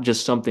 that's not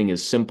just something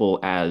as simple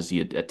as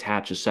you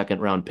attach a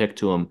second round pick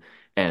to him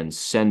and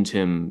send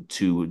him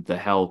to the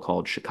hell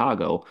called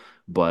Chicago.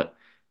 But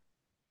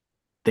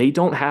they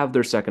don't have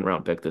their second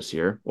round pick this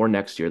year or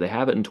next year. They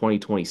have it in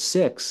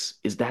 2026.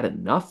 Is that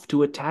enough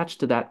to attach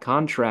to that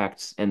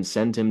contract and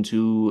send him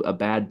to a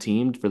bad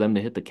team for them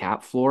to hit the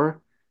cap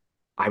floor?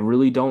 I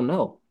really don't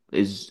know.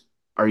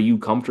 Are you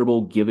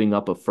comfortable giving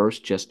up a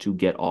first just to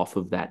get off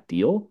of that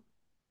deal?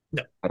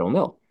 No. I don't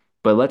know.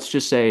 But let's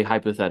just say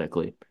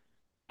hypothetically,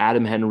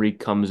 Adam Henry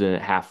comes in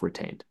at half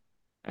retained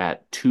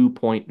at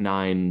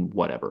 2.9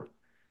 whatever,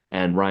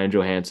 and Ryan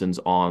Johansson's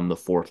on the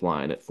fourth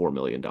line at $4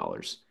 million.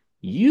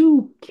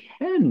 You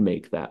can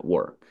make that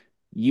work.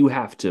 You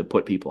have to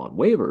put people on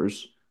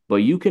waivers, but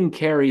you can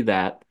carry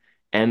that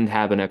and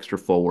have an extra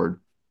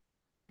forward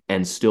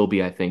and still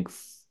be, I think,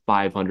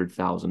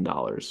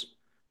 $500,000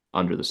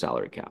 under the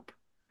salary cap.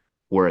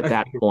 Where at I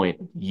that think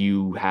point,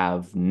 you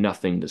have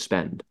nothing to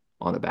spend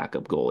on a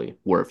backup goalie.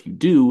 Where if you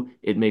do,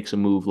 it makes a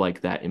move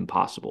like that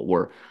impossible.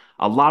 Where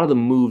a lot of the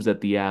moves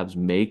that the Avs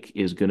make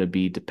is going to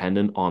be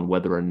dependent on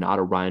whether or not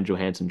a Ryan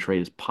Johansson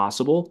trade is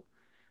possible.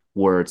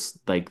 Where it's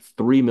like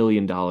 $3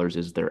 million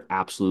is their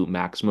absolute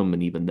maximum.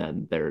 And even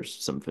then,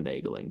 there's some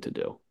finagling to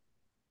do.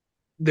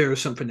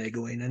 there's some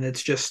finagling, and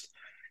it's just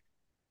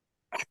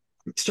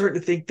I'm starting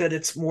to think that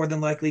it's more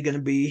than likely going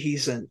to be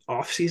he's an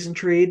off-season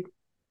trade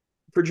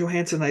for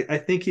Johansson. I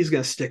think he's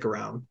going to stick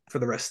around for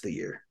the rest of the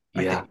year.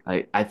 I Yeah,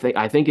 think.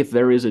 I think if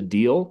there is a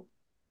deal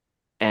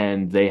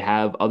and they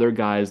have other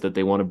guys that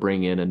they want to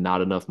bring in and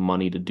not enough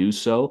money to do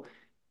so,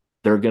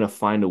 they're going to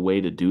find a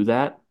way to do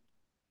that.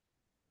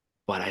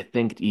 But I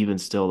think even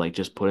still, like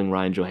just putting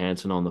Ryan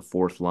Johansson on the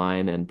fourth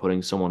line and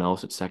putting someone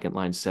else at second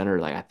line center,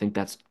 like I think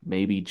that's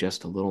maybe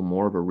just a little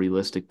more of a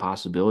realistic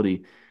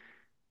possibility.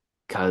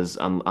 Because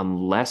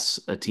unless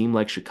a team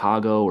like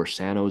Chicago or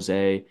San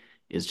Jose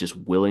is just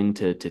willing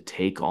to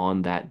take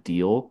on that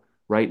deal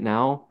right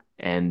now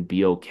and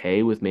be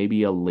okay with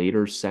maybe a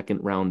later second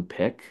round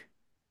pick,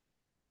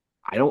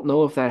 I don't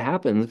know if that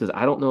happens because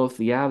I don't know if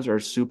the Avs are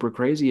super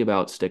crazy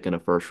about sticking a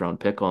first round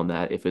pick on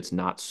that if it's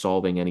not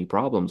solving any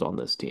problems on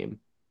this team.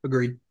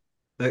 Agreed.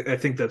 I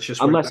think that's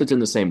just where Unless it's in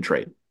the same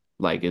trade.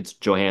 Like it's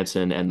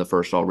Johansson and the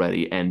first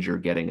already, and you're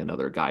getting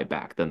another guy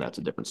back, then that's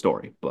a different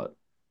story. But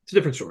it's a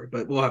different story,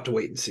 but we'll have to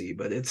wait and see.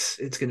 But it's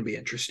going to be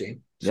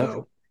interesting. yep.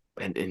 So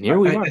And here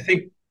we are. I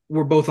think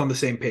we're both on the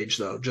same page,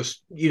 though.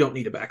 Just you don't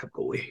need a backup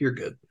goalie. You're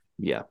good.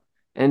 Yeah.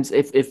 And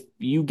if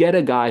you get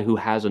a guy who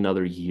has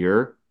another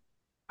year,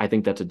 I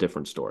think that's a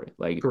different story.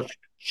 Like Correct.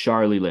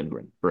 Charlie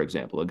Lindgren, for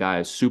example, a guy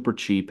is super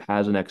cheap,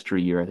 has an extra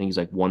year. I think he's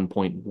like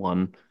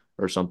 1.1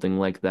 or something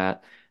like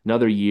that.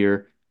 Another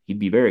year, he'd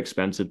be very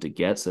expensive to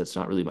get, so that's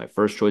not really my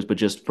first choice, but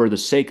just for the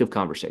sake of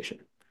conversation,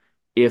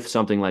 if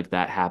something like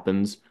that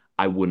happens,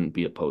 I wouldn't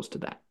be opposed to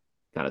that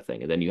kind of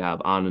thing. And then you have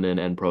Annunen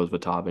and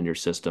Prosvetov in your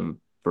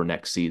system. for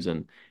next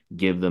season,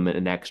 give them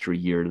an extra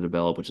year to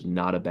develop, which is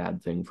not a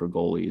bad thing for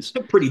goalies.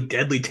 A pretty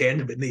deadly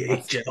tandem in the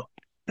AHL.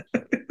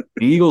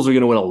 The Eagles are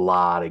going to win a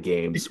lot of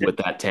games with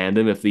that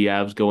tandem if the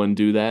Avs go and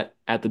do that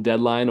at the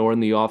deadline or in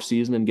the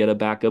offseason and get a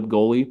backup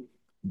goalie.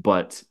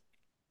 But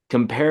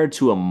compared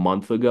to a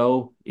month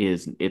ago,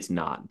 it's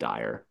not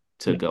dire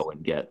to go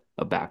and get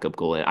a backup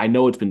goalie. I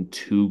know it's been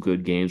 2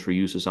 good games for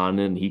Justus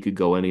Annunen, and he could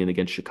go in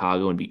against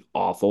Chicago and be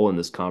awful, and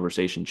this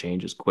conversation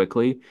changes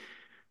quickly.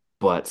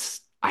 But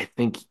I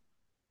think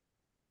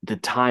the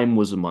time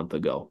was a month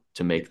ago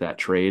to make that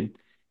trade.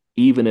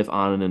 Even if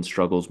Annunen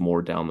struggles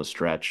more down the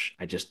stretch,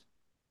 I just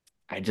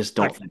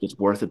don't think it's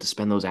worth it to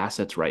spend those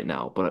assets right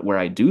now. But where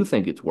I do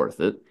think it's worth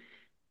it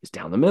is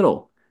down the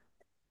middle.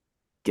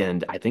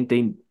 And I think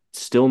they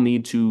still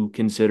need to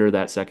consider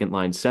that second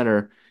line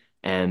center.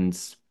 And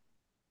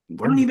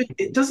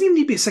It doesn't even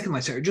need to be a second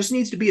line center. It just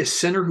needs to be a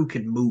center who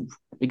can move.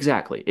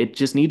 exactly. It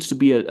just needs to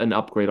be an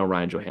upgrade on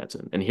Ryan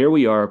Johansson. And here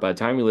we are. By the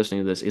time you're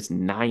listening to this, it's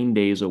 9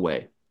 days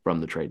away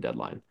from the trade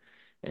deadline.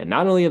 And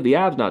not only have the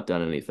Avs not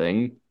done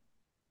anything,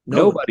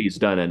 nobody's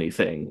done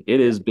anything. It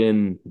has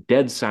been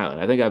dead silent.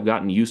 I think I've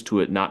gotten used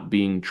to it not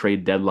being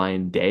trade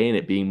deadline day and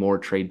it being more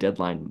trade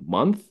deadline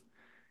month.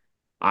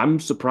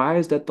 I'm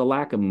surprised at the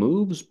lack of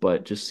moves,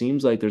 but just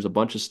seems like there's a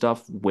bunch of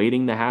stuff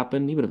waiting to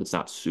happen, even if it's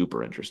not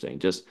super interesting.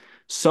 Just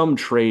some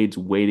trades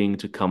waiting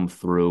to come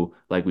through,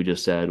 like we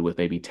just said, with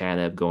maybe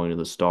Tanev going to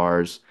the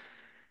Stars.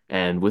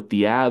 And with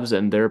the Avs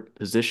and their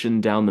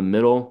position down the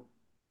middle,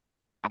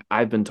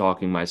 I've been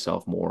talking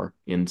myself more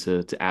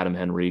into Adam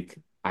Henrique.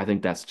 I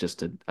think that's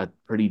just a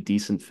pretty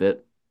decent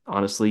fit.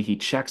 Honestly, he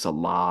checks a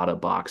lot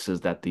of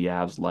boxes that the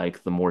Avs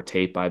like. The more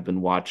tape I've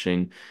been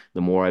watching,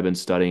 the more I've been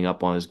studying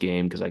up on his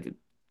game because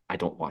I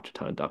don't watch a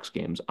ton of Ducks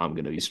games. I'm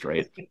going to be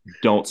straight.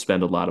 Don't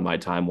spend a lot of my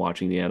time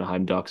watching the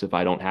Anaheim Ducks if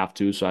I don't have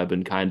to. So I've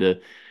been kind of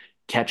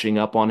catching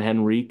up on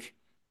Henrique.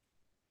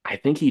 I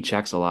think he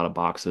checks a lot of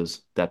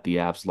boxes that the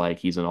Avs like.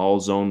 He's an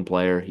all-zone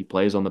player. He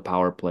plays on the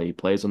power play. He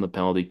plays on the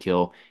penalty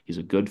kill. He's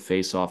a good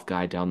face-off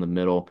guy down the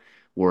middle.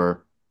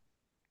 Where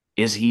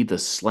is he the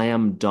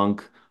slam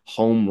dunk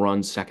home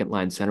run second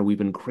line center we've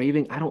been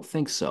craving? I don't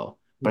think so,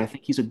 but I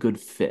think he's a good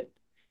fit.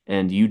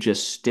 And you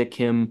just stick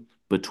him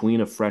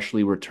between a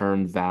freshly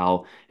returned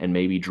Val and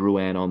maybe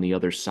Drouin on the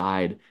other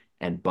side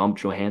and bump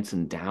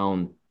Johansson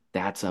down.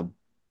 That's a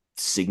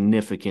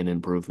significant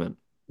improvement.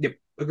 Yep,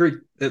 agreed.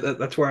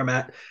 That's where I'm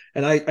at.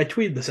 And I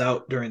tweeted this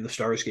out during the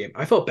Stars game.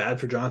 I felt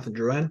bad for Jonathan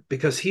Drouin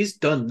because he's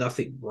done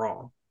nothing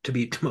wrong to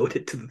be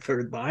demoted to the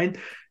third line.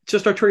 It's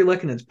just Artturi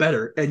Lekkonen's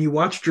better. And you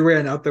watch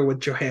Drouin out there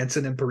with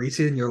Johansson and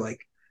Parise, and you're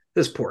like,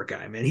 this poor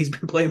guy, man. He's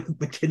been playing with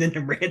McKinnon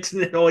and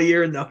Rantanen all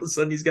year, and all of a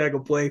sudden he's got to go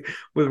play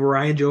with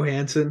Ryan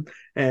Johansson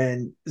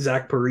and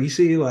Zach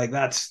Parise. Like,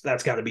 that's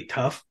got to be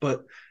tough.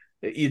 But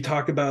you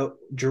talk about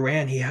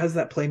Drouin, he has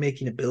that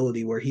playmaking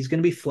ability where he's going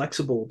to be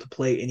flexible to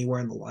play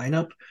anywhere in the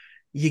lineup.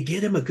 You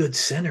get him a good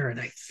center, and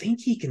I think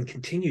he can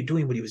continue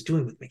doing what he was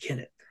doing with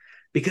McKinnon.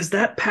 Because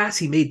that pass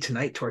he made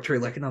tonight to Artturi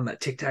Lehkonen on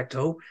that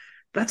tic-tac-toe,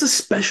 that's a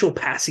special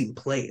passing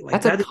play.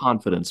 Like that's a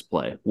confidence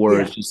play where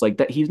it's just like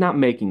that. He's not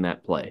making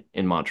that play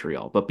in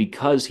Montreal, but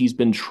because he's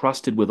been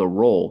trusted with a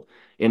role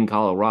in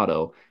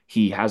Colorado,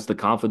 he has the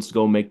confidence to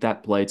go make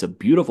that play. It's a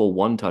beautiful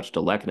one-touch to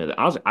Lehkonen.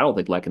 I don't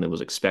think Lehkonen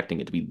was expecting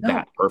it to be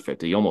that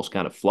perfect. He almost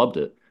kind of flubbed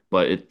it,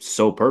 but it's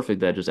so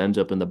perfect that it just ends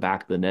up in the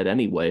back of the net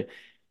anyway.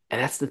 And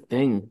that's the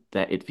thing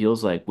that it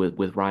feels like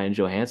with Ryan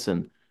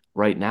Johansson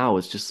right now.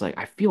 It's just like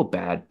I feel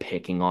bad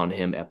picking on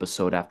him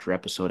episode after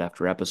episode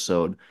after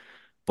episode.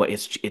 But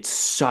it's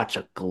such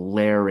a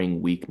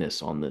glaring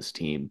weakness on this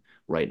team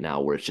right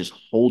now where it's just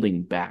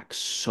holding back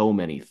so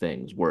many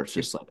things where it's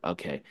just like,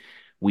 okay,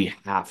 we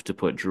have to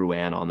put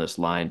Drouin on this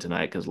line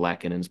tonight because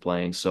Lehkonen's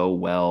playing so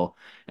well.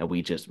 And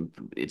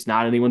it's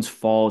not anyone's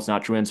fault. It's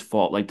not Drouin's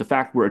fault. Like the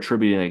fact we're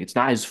attributing, like, it's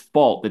not his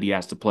fault that he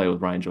has to play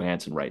with Ryan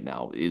Johansson right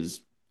now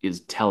is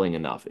telling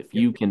enough. If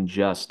you can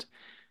just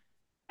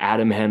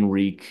Adam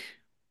Henrique,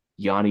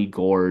 Yanni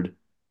Gourde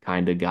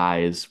kind of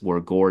guys where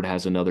Gourde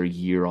has another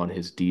year on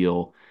his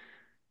deal.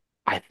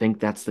 I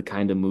think that's the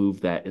kind of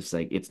move that it's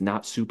like, it's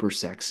not super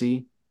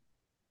sexy,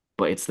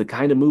 but it's the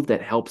kind of move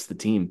that helps the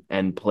team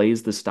and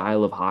plays the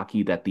style of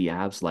hockey that the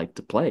Avs like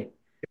to play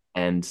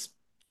and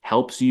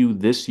helps you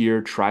this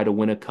year try to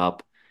win a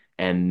cup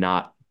and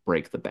not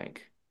break the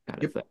bank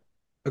kind of thing.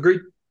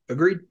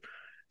 Agreed.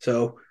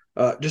 So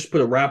just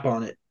put a wrap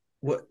on it.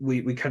 What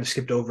we kind of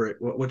skipped over it.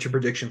 What's your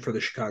prediction for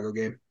the Chicago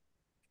game?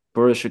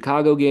 For the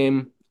Chicago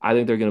game, I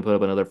think they're going to put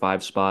up another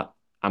 5 spot.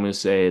 I'm going to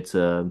say it's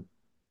a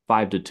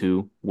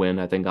 5-2 win.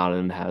 I think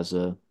Annunen has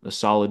a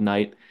solid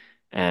night,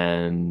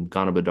 and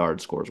Connor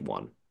Bedard scores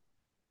 1.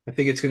 I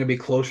think it's going to be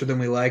closer than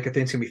we like. I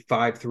think it's going to be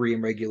 5-3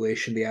 in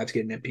regulation. The Avs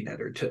get an empty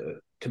netter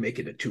to make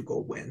it a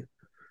 2-goal win.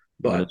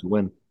 But it's a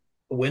win.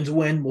 A win's a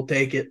win. We'll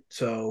take it.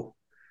 So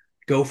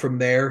go from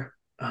there.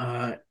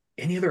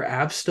 Any other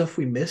Avs stuff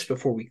we missed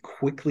before we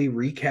quickly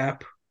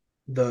recap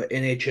the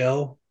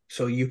NHL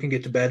so you can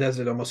get to bed as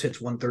it almost hits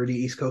 1:30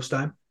 East Coast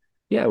time?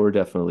 Yeah, we're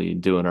definitely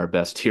doing our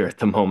best here at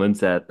the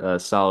moment at a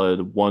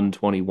solid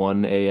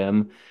 1:21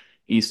 a.m.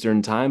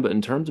 Eastern time. But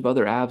in terms of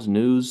other Avs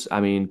news,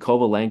 I mean,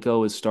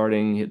 Kovalenko is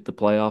starting hit the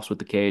playoffs with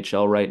the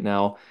KHL right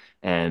now,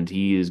 and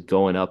he is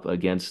going up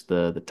against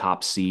the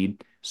top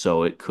seed.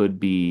 So it could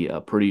be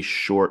a pretty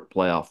short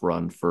playoff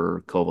run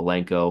for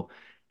Kovalenko,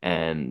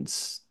 and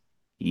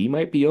he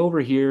might be over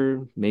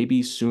here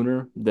maybe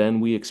sooner than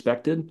we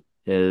expected.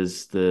 I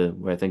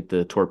think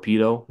the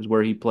Torpedo is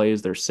where he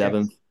plays. They're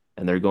seventh Yes.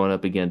 and they're going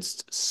up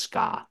against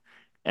SKA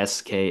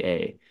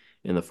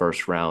in the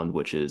first round,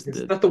 which is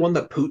Is that the one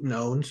that Putin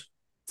owns?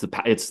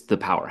 it's the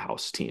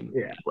powerhouse team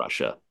Yeah. in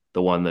Russia,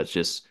 the one that's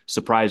just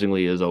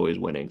surprisingly is always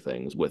winning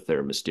things with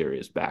their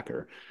mysterious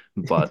backer.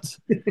 But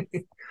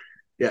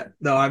Yeah,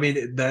 no, I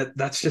mean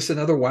that's just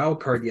another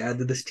wild card you add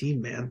to this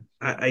team, man.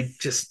 I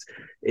just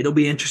it'll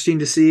be interesting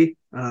to see.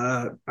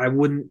 I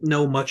wouldn't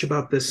know much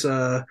about this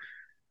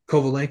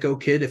Kovalenko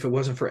kid if it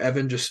wasn't for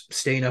Evan just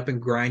staying up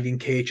and grinding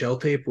KHL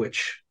tape,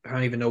 which I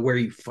don't even know where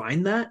you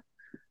find that.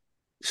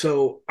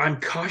 So I'm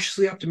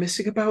cautiously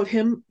optimistic about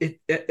him.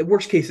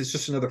 Worst case, it's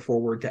just another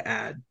forward to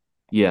add.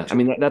 yeah, I To,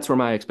 mean that's where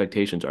my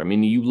expectations are. I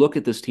mean, you look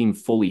at this team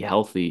fully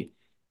healthy,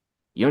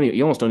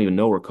 you almost don't even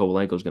know where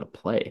Kovalenko is going to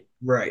play.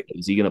 right.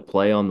 Is he going to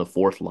play on the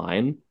fourth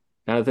line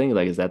kind of thing?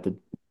 Like, is that the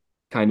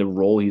kind of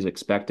role he's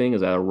expecting?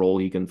 Is that a role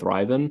he can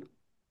thrive in?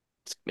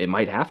 It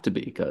might have to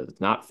be because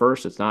it's not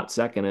first, it's not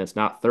second, and it's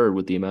not third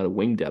with the amount of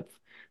wing depth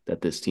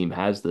that this team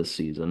has this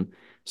season.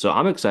 So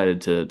I'm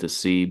excited to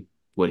see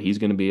what he's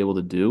going to be able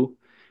to do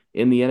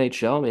in the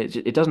NHL. I mean,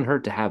 it doesn't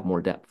hurt to have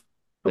more depth.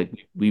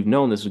 Like we've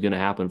known this is going to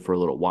happen for a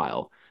little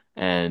while,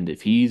 and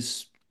if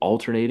he's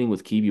alternating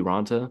with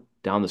Kiviranta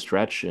down the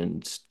stretch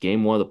and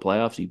game one of the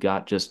playoffs, you've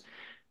got just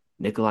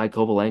Nikolai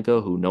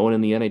Kovalenko, who no one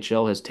in the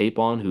NHL has tape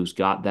on, who's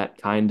got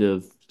that kind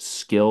of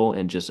skill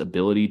and just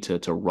ability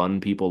to run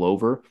people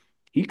over.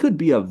 He could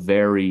be a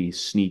very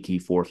sneaky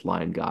fourth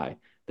line guy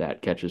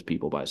that catches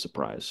people by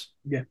surprise.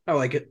 Yeah, I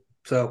like it.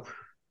 So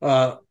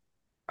uh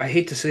I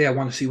hate to say I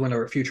want to see one of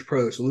our future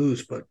pros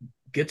lose, but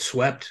get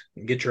swept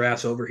and get your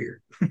ass over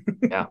here.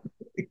 Yeah.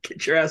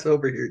 Get your ass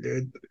over here,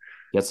 dude.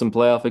 Get some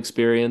playoff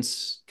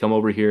experience, come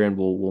over here and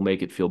we'll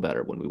make it feel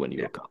better when we win you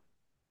Yeah. a cup.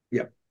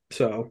 Yeah.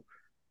 So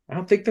I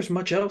don't think there's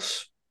much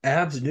else.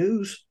 Avs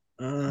news.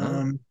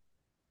 No.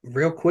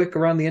 Real quick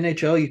around the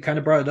NHL, you kind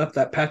of brought it up.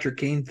 That Patrick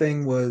Kane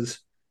thing was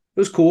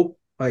cool.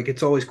 Like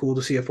it's always cool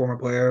to see a former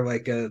player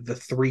like the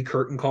three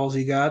curtain calls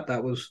he got.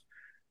 That was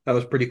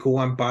pretty cool.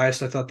 I'm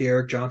biased. I thought the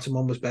Eric Johnson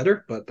one was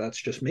better, but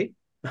that's just me.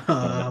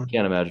 Um,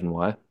 Can't imagine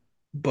why.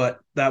 but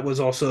that was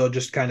also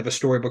just kind of a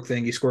storybook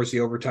thing. He scores the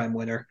overtime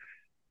winner.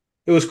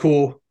 It was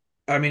cool.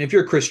 I mean, if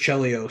you're Chris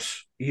Chelios,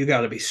 you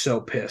got to be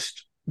so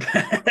pissed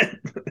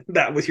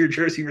that was your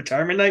jersey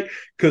retirement night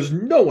because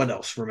no one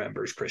else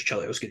remembers Chris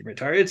Chelios getting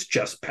retired. It's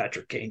just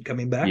Patrick Kane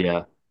coming back.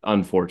 Yeah,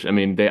 unfortunate. I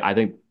mean,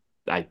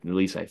 at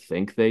least I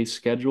think they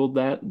scheduled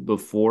that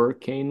before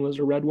Kane was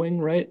a Red Wing,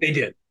 right? They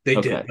did. They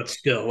did. Okay. But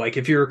still, like,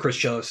 if you're a Chris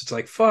Chelios, it's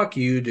like, fuck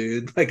you,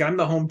 dude. Like, I'm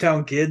the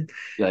hometown kid,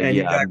 Like, and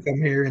you yeah, got to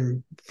come here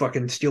and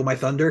fucking steal my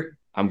thunder.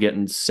 I'm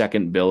getting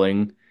second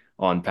billing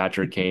on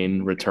Patrick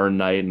Kane return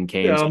night and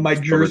Kane's My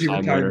jersey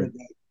overtime winner. retirement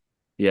night.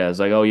 Yeah, it's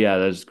like, oh yeah,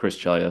 there's Chris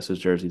Chelios. His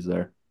jersey's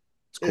there.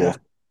 It's Yeah. cool.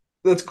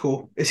 That's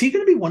cool. Is he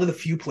going to be one of the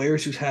few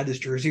players who's had his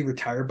jersey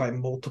retired by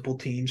multiple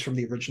teams from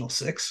the original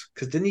six?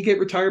 Because didn't he get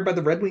retired by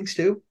the Red Wings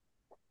too?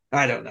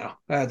 I don't know.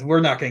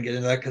 We're not going to get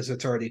into that because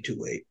it's already too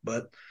late.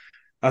 But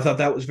I thought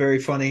that was very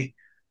funny.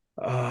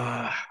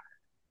 Uh,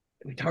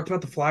 we talked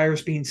about the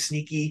Flyers being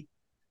sneaky,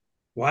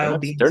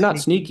 Wild being They're not sneaky.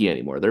 sneaky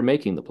anymore. They're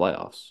making the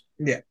playoffs.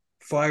 Yeah,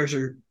 Flyers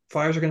are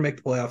going to make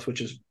the playoffs,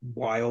 which is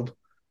wild.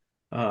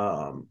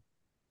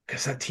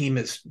 Because that team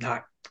is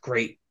not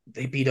great.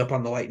 They beat up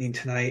on the Lightning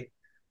tonight.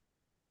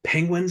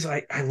 Penguins,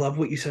 I love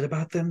what you said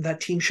about them.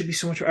 That team should be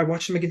so much. I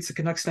watched them against the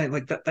Canucks tonight.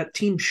 Like that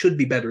team should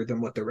be better than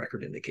what their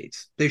record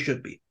indicates. They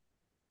should be.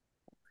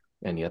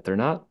 And yet they're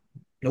not.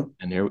 Nope.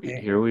 And Yeah.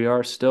 here we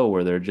are still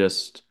where they're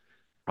just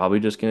probably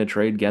just going to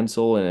trade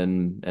Gensel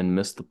and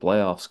miss the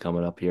playoffs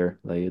coming up here.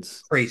 Like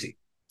Crazy.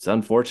 it's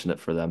unfortunate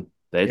for them.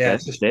 Yeah,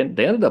 it's just They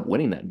ended up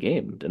winning that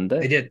game, didn't they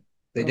they? did.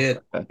 They Oh, did.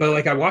 okay. But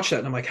like I watched that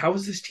and I'm like, how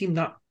is this team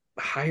not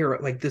higher?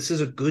 Like this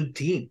is a good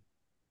team.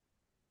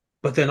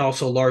 But then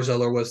also Lars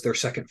Eller was their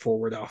second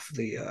forward off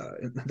the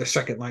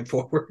second line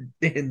forward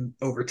in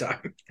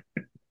overtime.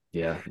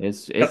 Yeah,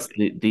 it's Yep.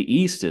 the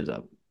East is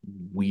a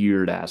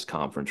weird ass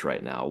conference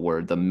right now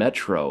where the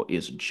Metro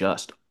is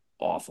just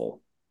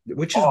awful.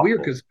 Which is weird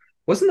Awful. because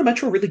wasn't the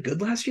Metro really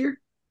good last year?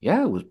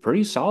 Yeah, it was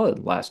pretty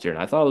solid last year,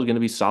 and I thought it was going to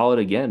be solid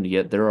again.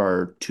 Yet there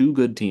are two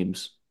good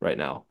teams right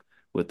now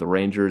with the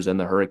Rangers and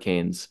the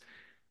Hurricanes.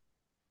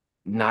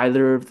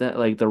 Neither of that,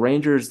 like the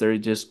Rangers, they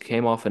just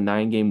came off a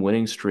 9 game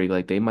winning streak.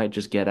 Like they might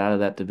just get out of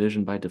that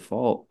division by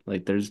default.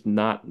 Like there's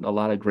not a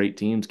lot of great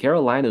teams.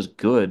 Carolina's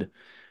good,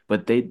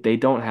 but they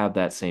don't have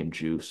that same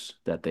juice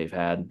that they've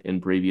had in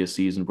previous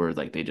seasons where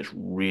like they just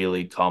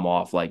really come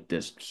off like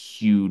this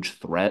huge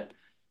threat.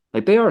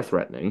 Like they are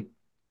threatening,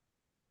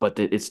 but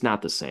it's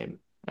not the same.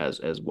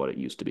 as what it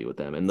used to be with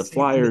them. And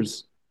See,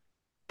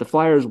 the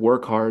Flyers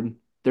work hard.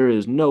 There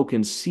is no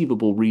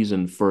conceivable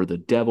reason for the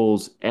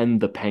Devils and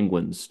the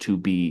Penguins to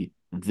be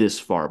this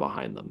far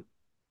behind them.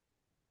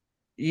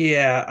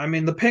 yeah, I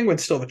mean the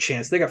Penguins still have a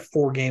chance. They got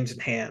 4 games in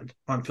hand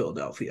on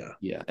Philadelphia,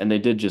 Yeah, and they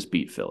did just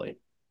beat Philly.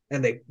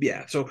 and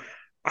so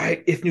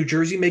if New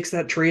Jersey makes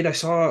that trade, I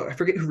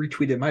forget who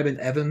retweeted. It might have been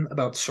Evan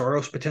about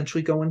Soros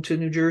potentially going to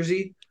New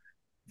Jersey.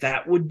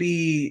 That would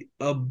be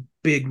a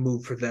big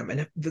move for them.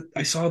 And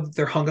I saw that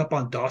they're hung up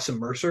on Dawson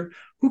Mercer.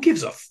 Who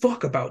gives a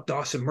fuck about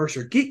Dawson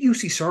Mercer? Get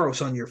UC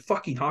Saros on your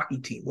fucking hockey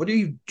team. What are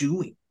you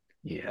doing?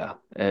 Yeah,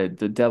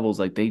 the Devils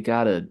like they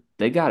gotta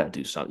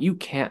do something. You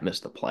can't miss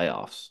the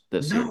playoffs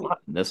this year, No, not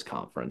in this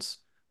conference,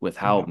 with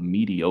how no.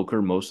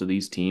 mediocre most of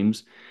these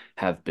teams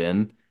have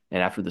been.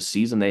 And after the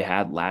season they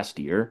had last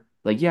year,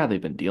 like yeah, they've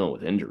been dealing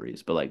with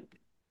injuries, but like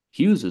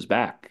Hughes is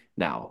back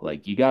now.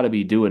 Like you got to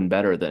be doing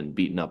better than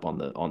beating up on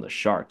the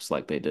Sharks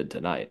like they did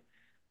tonight,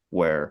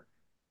 where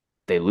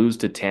they lose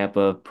to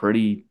Tampa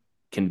pretty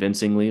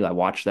convincingly. I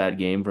watched that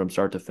game from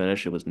start to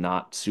finish. It was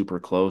not super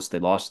close. They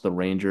lost to the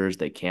Rangers.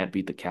 They can't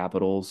beat the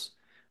Capitals.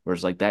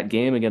 Whereas like that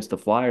game against the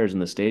Flyers in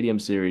the Stadium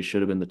Series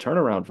should have been the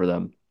turnaround for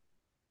them,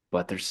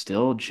 but they're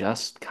still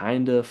just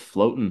kind of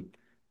floating.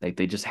 Like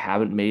they just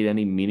haven't made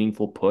any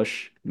meaningful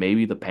push.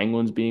 Maybe the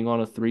Penguins being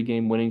on a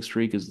 3-game winning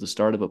streak is the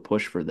start of a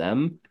push for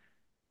them.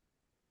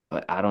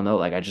 But I don't know.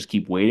 Like I just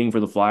keep waiting for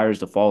the Flyers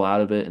to fall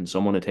out of it and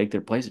someone to take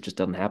their place. It just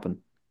doesn't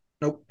happen.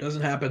 Nope,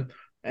 doesn't happen.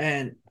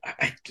 And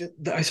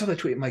I saw that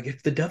tweet. I'm like,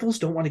 if the Devils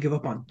don't want to give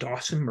up on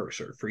Dawson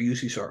Mercer for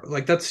UC Saros,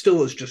 like that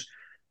still is just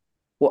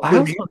Well, I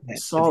also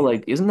bananas to saw me.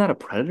 like, isn't that a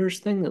Predators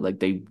thing that like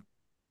they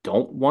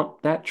don't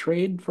want that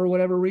trade for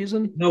whatever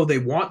reason? No, they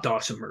want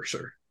Dawson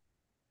Mercer,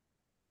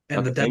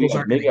 and the Okay, maybe Devils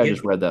aren't going maybe to I give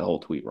just him. read that whole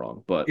tweet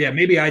wrong, but Yeah,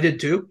 maybe I did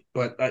too.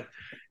 But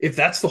if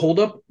that's the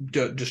holdup,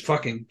 just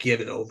fucking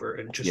give it over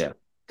and just yeah,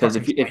 because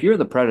fucking if fight. you're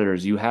the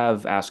Predators, you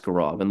have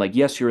Askarov, and like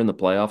yes, you're in the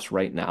playoffs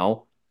right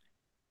now.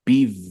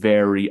 Be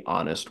very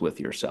honest with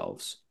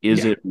yourselves.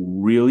 Is Yeah, it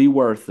really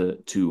worth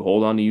it to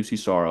hold on to UC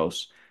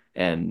Soros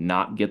and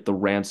not get the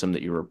ransom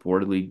that you're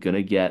reportedly going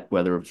to get,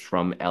 whether it's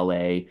from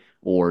LA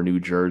or New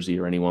Jersey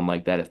or anyone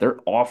like that? If they're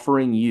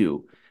offering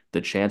you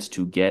the chance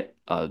to get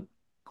a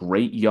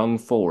great young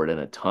forward and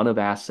a ton of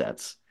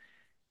assets,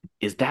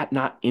 is that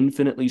not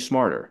infinitely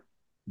smarter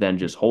than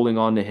just holding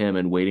on to him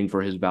and waiting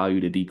for his value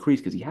to decrease?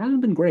 Because he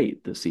hasn't been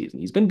great this season.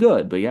 He's been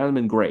good, but he hasn't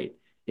been great.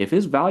 If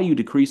his value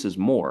decreases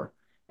more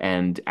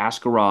and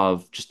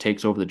Askarov just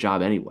takes over the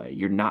job anyway,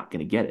 you're not going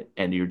to get it.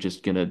 And you're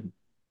just going to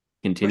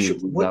continue question: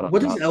 to lose out on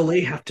what the does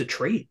LA have to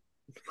trade?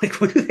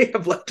 Like, what do they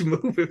have left to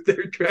move if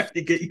they're trying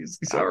to get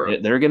UC Saros?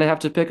 they're going to have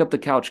to pick up the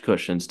couch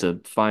cushions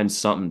to find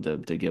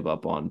something to give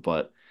up on,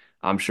 but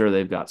I'm sure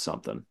they've got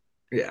something.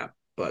 Yeah,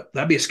 but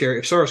that'd be a scary.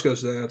 If Saros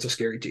goes there, that's a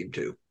scary team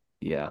too.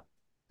 Yeah.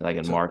 Like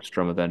in So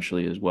Markstrom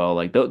eventually as well.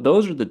 Like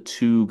those are the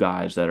two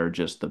guys that are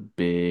just the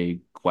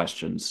big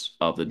questions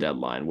of the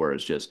deadline, where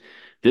it's just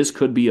this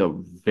could be a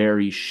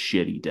very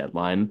shitty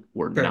deadline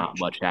where very not much,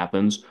 much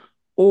happens,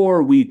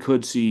 or we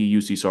could see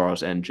UC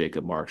Saros and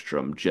Jacob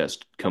Markstrom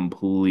just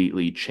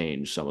completely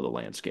change some of the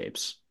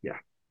landscapes. yeah,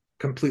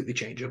 completely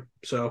change them.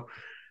 So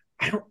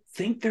I don't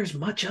think there's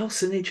much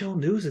else in NHL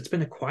news. It's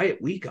been a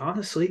quiet week,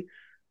 honestly.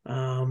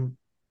 Um,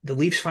 the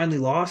Leafs finally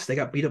lost. They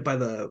got beat up by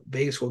the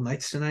Vegas Golden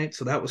Knights tonight,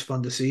 so that was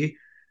fun to see.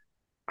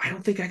 I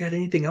don't think I got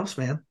anything else,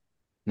 man.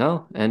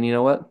 No, and you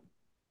know what?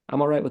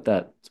 I'm all right with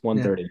that. It's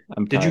Yeah. 1:30.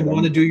 I'm Did you tired.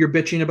 want to do your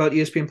bitching about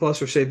ESPN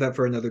Plus or save that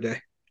for another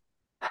day?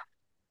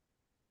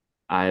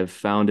 I've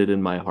found it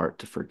in my heart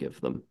to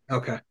forgive them.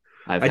 Okay.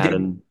 I've I had did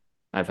an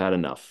I've had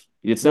enough.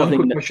 It's one nothing.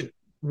 quick question.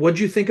 What'd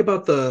you think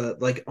about the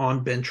like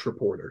on bench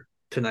reporter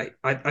tonight?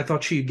 I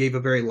thought she gave a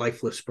very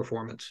lifeless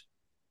performance.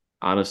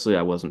 Honestly,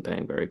 I wasn't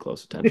paying very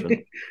close attention.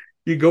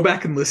 You go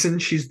back and listen.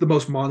 She's the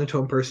most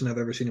monotone person I've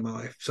ever seen in my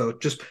life. So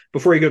just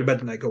before you go to bed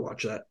tonight, go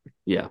watch that.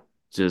 Yeah.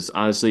 Just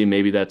honestly,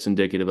 maybe that's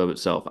indicative of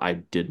itself. I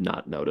did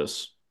not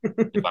notice,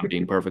 if I'm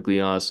being perfectly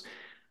honest.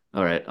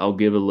 All right, I'll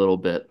give a little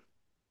bit.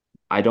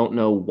 I don't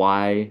know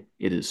why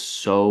it is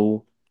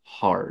so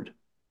hard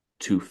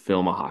to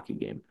film a hockey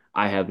game.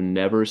 I have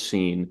never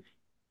seen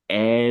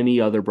any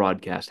other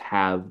broadcast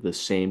have the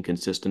same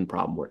consistent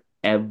problem where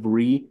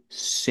every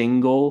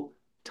single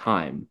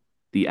time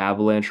the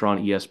Avalanche are on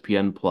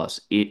ESPN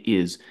Plus, it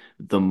is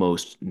the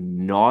most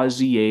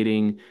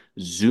nauseating,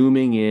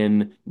 zooming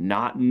in,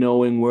 not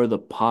knowing where the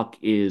puck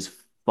is,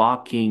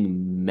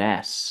 fucking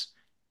mess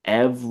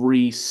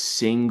every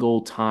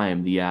single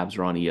time the Avs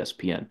are on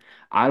ESPN.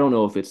 I don't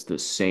know if it's the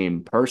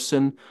same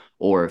person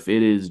or if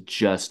it is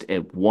just a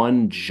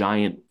one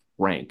giant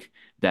prank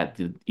that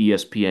the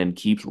ESPN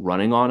keeps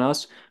running on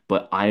us,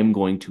 but I am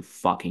going to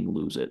fucking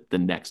lose it the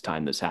next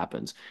time this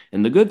happens.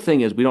 And the good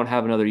thing is we don't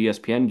have another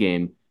ESPN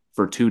game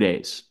for 2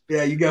 days.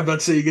 Yeah, you got about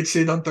to say you get to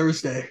see it on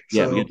Thursday.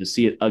 Yeah, we So get to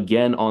see it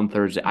again on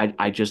Thursday.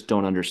 I just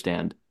don't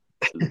understand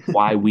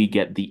why we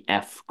get the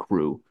F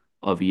crew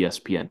of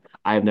ESPN.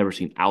 I have never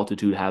seen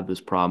Altitude have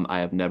this problem. I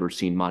have never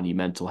seen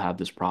Monumental have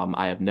this problem.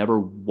 I have never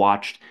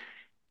watched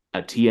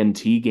a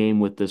TNT game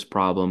with this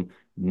problem.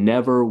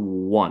 Never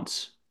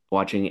once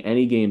watching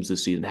any games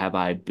this season have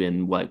I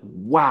been like,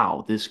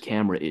 wow, this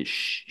camera is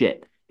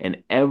shit.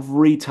 And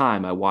every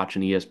time I watch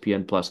an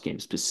ESPN Plus game,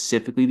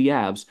 specifically the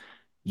Avs,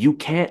 you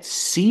can't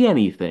see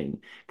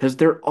anything because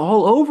they're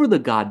all over the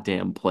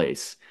goddamn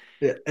place.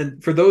 Yeah,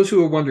 and for those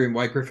who are wondering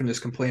why Griffin is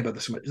complaining about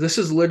this so much, this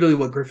is literally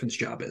what Griffin's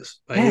job is.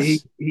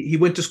 Yes. He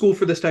went to school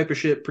for this type of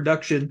shit,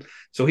 production,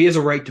 so he has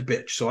a right to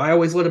bitch. So I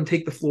always let him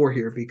take the floor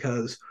here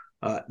because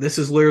this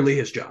is literally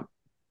his job.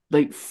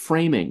 Like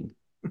framing,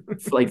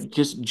 like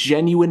just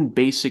genuine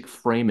basic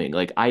framing.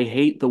 Like I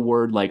hate the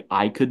word like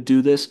I could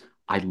do this.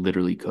 I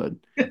literally could.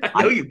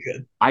 I know you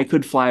could. I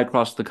could fly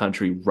across the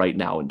country right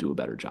now and do a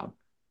better job.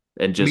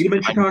 And just meet him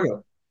in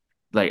Chicago.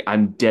 Like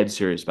I'm dead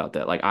serious about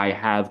that. Like I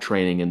have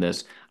training in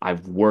this.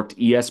 I've worked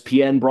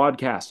ESPN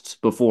broadcasts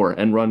before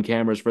and run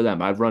cameras for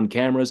them. I've run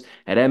cameras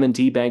at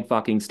M&T Bank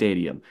fucking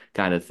Stadium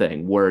kind of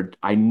thing where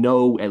I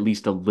know at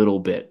least a little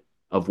bit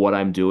of what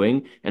I'm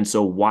doing. And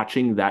so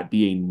watching that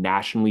be a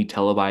nationally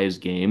televised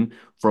game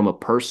from a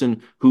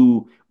person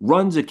who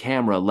runs a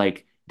camera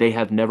like they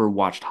have never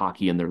watched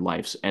hockey in their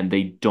lives and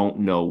they don't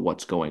know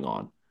what's going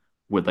on.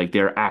 With like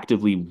they're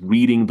actively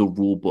reading the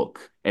rule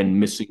book and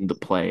missing the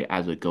play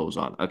as it goes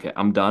on. Okay,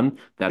 I'm done.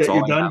 That's all.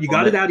 You're done. You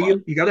got it out of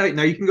you. You got it.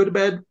 Now you can go to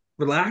bed.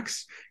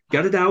 Relax.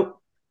 Got it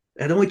out.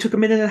 It only took a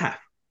minute and a half.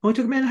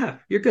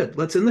 You're good.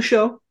 Let's end the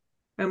show,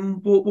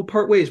 and we'll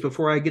part ways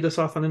before I get us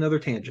off on another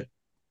tangent.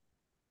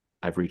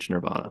 I've reached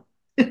nirvana.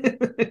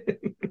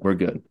 We're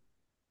good.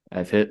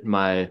 I've hit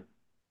my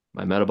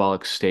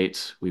metabolic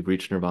states. We've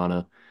reached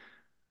nirvana.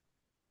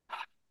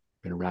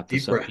 We're gonna wrap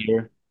this up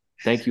here.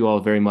 Thank you all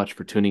very much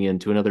for tuning in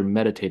to another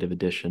meditative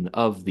edition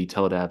of the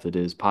Tell It As It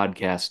Is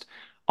podcast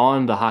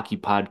on the Hockey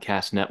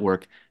Podcast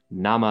Network.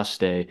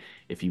 Namaste.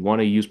 If you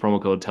want to use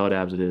promo code Tell It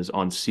As It Is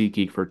on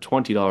SeatGeek for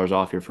 $20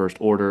 off your first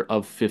order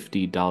of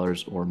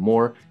 $50 or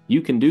more,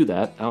 you can do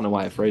that. I don't know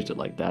why I phrased it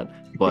like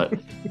that, but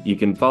you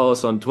can follow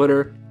us on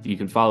Twitter. You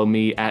can follow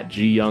me at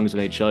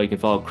GYoungsNHL. You can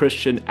follow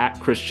Christian at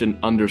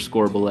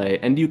Christian_Belay,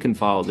 and you can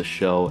follow the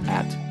show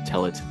at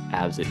Tell It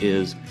As It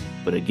Is.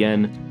 But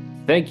again,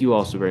 thank you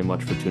all so very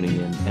much for tuning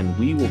in, and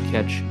we will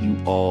catch you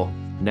all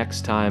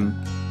next time.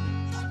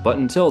 But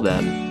until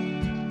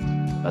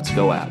then, let's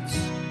go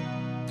Avs.